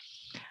there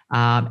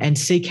and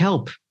seek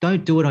help.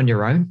 Don't do it on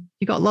your own.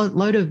 You've got a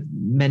load of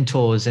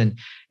mentors and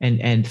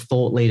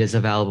thought leaders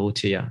available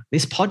to you.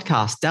 This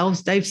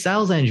podcast, Dave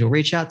Sales Angel,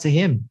 reach out to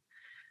him.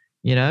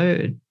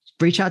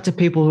 Reach out to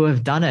people who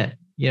have done it.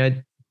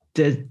 You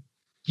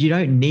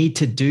don't need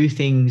to do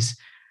things,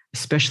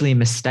 especially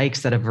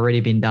mistakes that have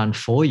already been done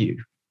for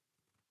you.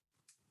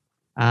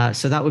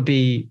 So that would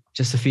be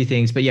just a few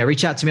things. But yeah,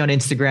 reach out to me on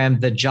Instagram,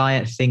 The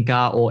Giant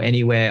Thinker, or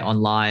anywhere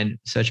online.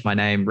 Search my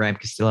name, Ram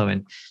Castillo,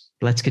 and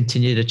let's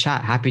continue to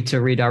chat. Happy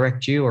to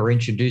redirect you or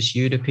introduce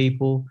you to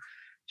people.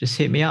 Just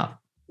hit me up.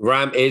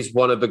 Ram is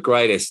one of the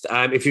greatest.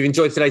 If you've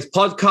enjoyed today's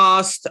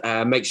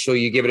podcast, make sure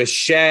you give it a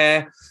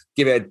share,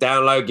 give it a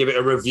download, give it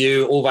a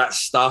review, all that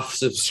stuff.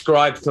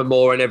 Subscribe for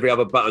more and every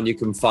other button you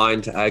can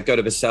find. Go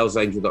to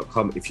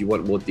thesalesangel.com if you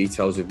want more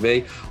details with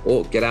me,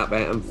 or get out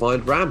there and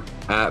find Ram.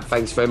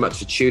 Thanks very much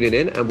for tuning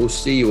in, and we'll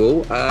see you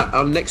all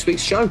on next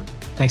week's show.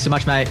 Thanks so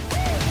much, mate.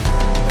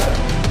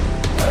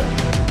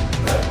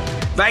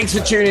 Thanks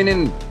for tuning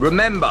in.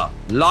 Remember,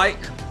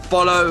 like,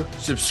 follow,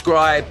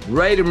 subscribe,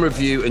 rate and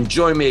review, and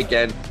join me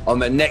again on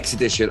the next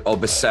edition of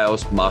the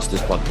Sales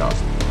Masters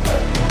Podcast.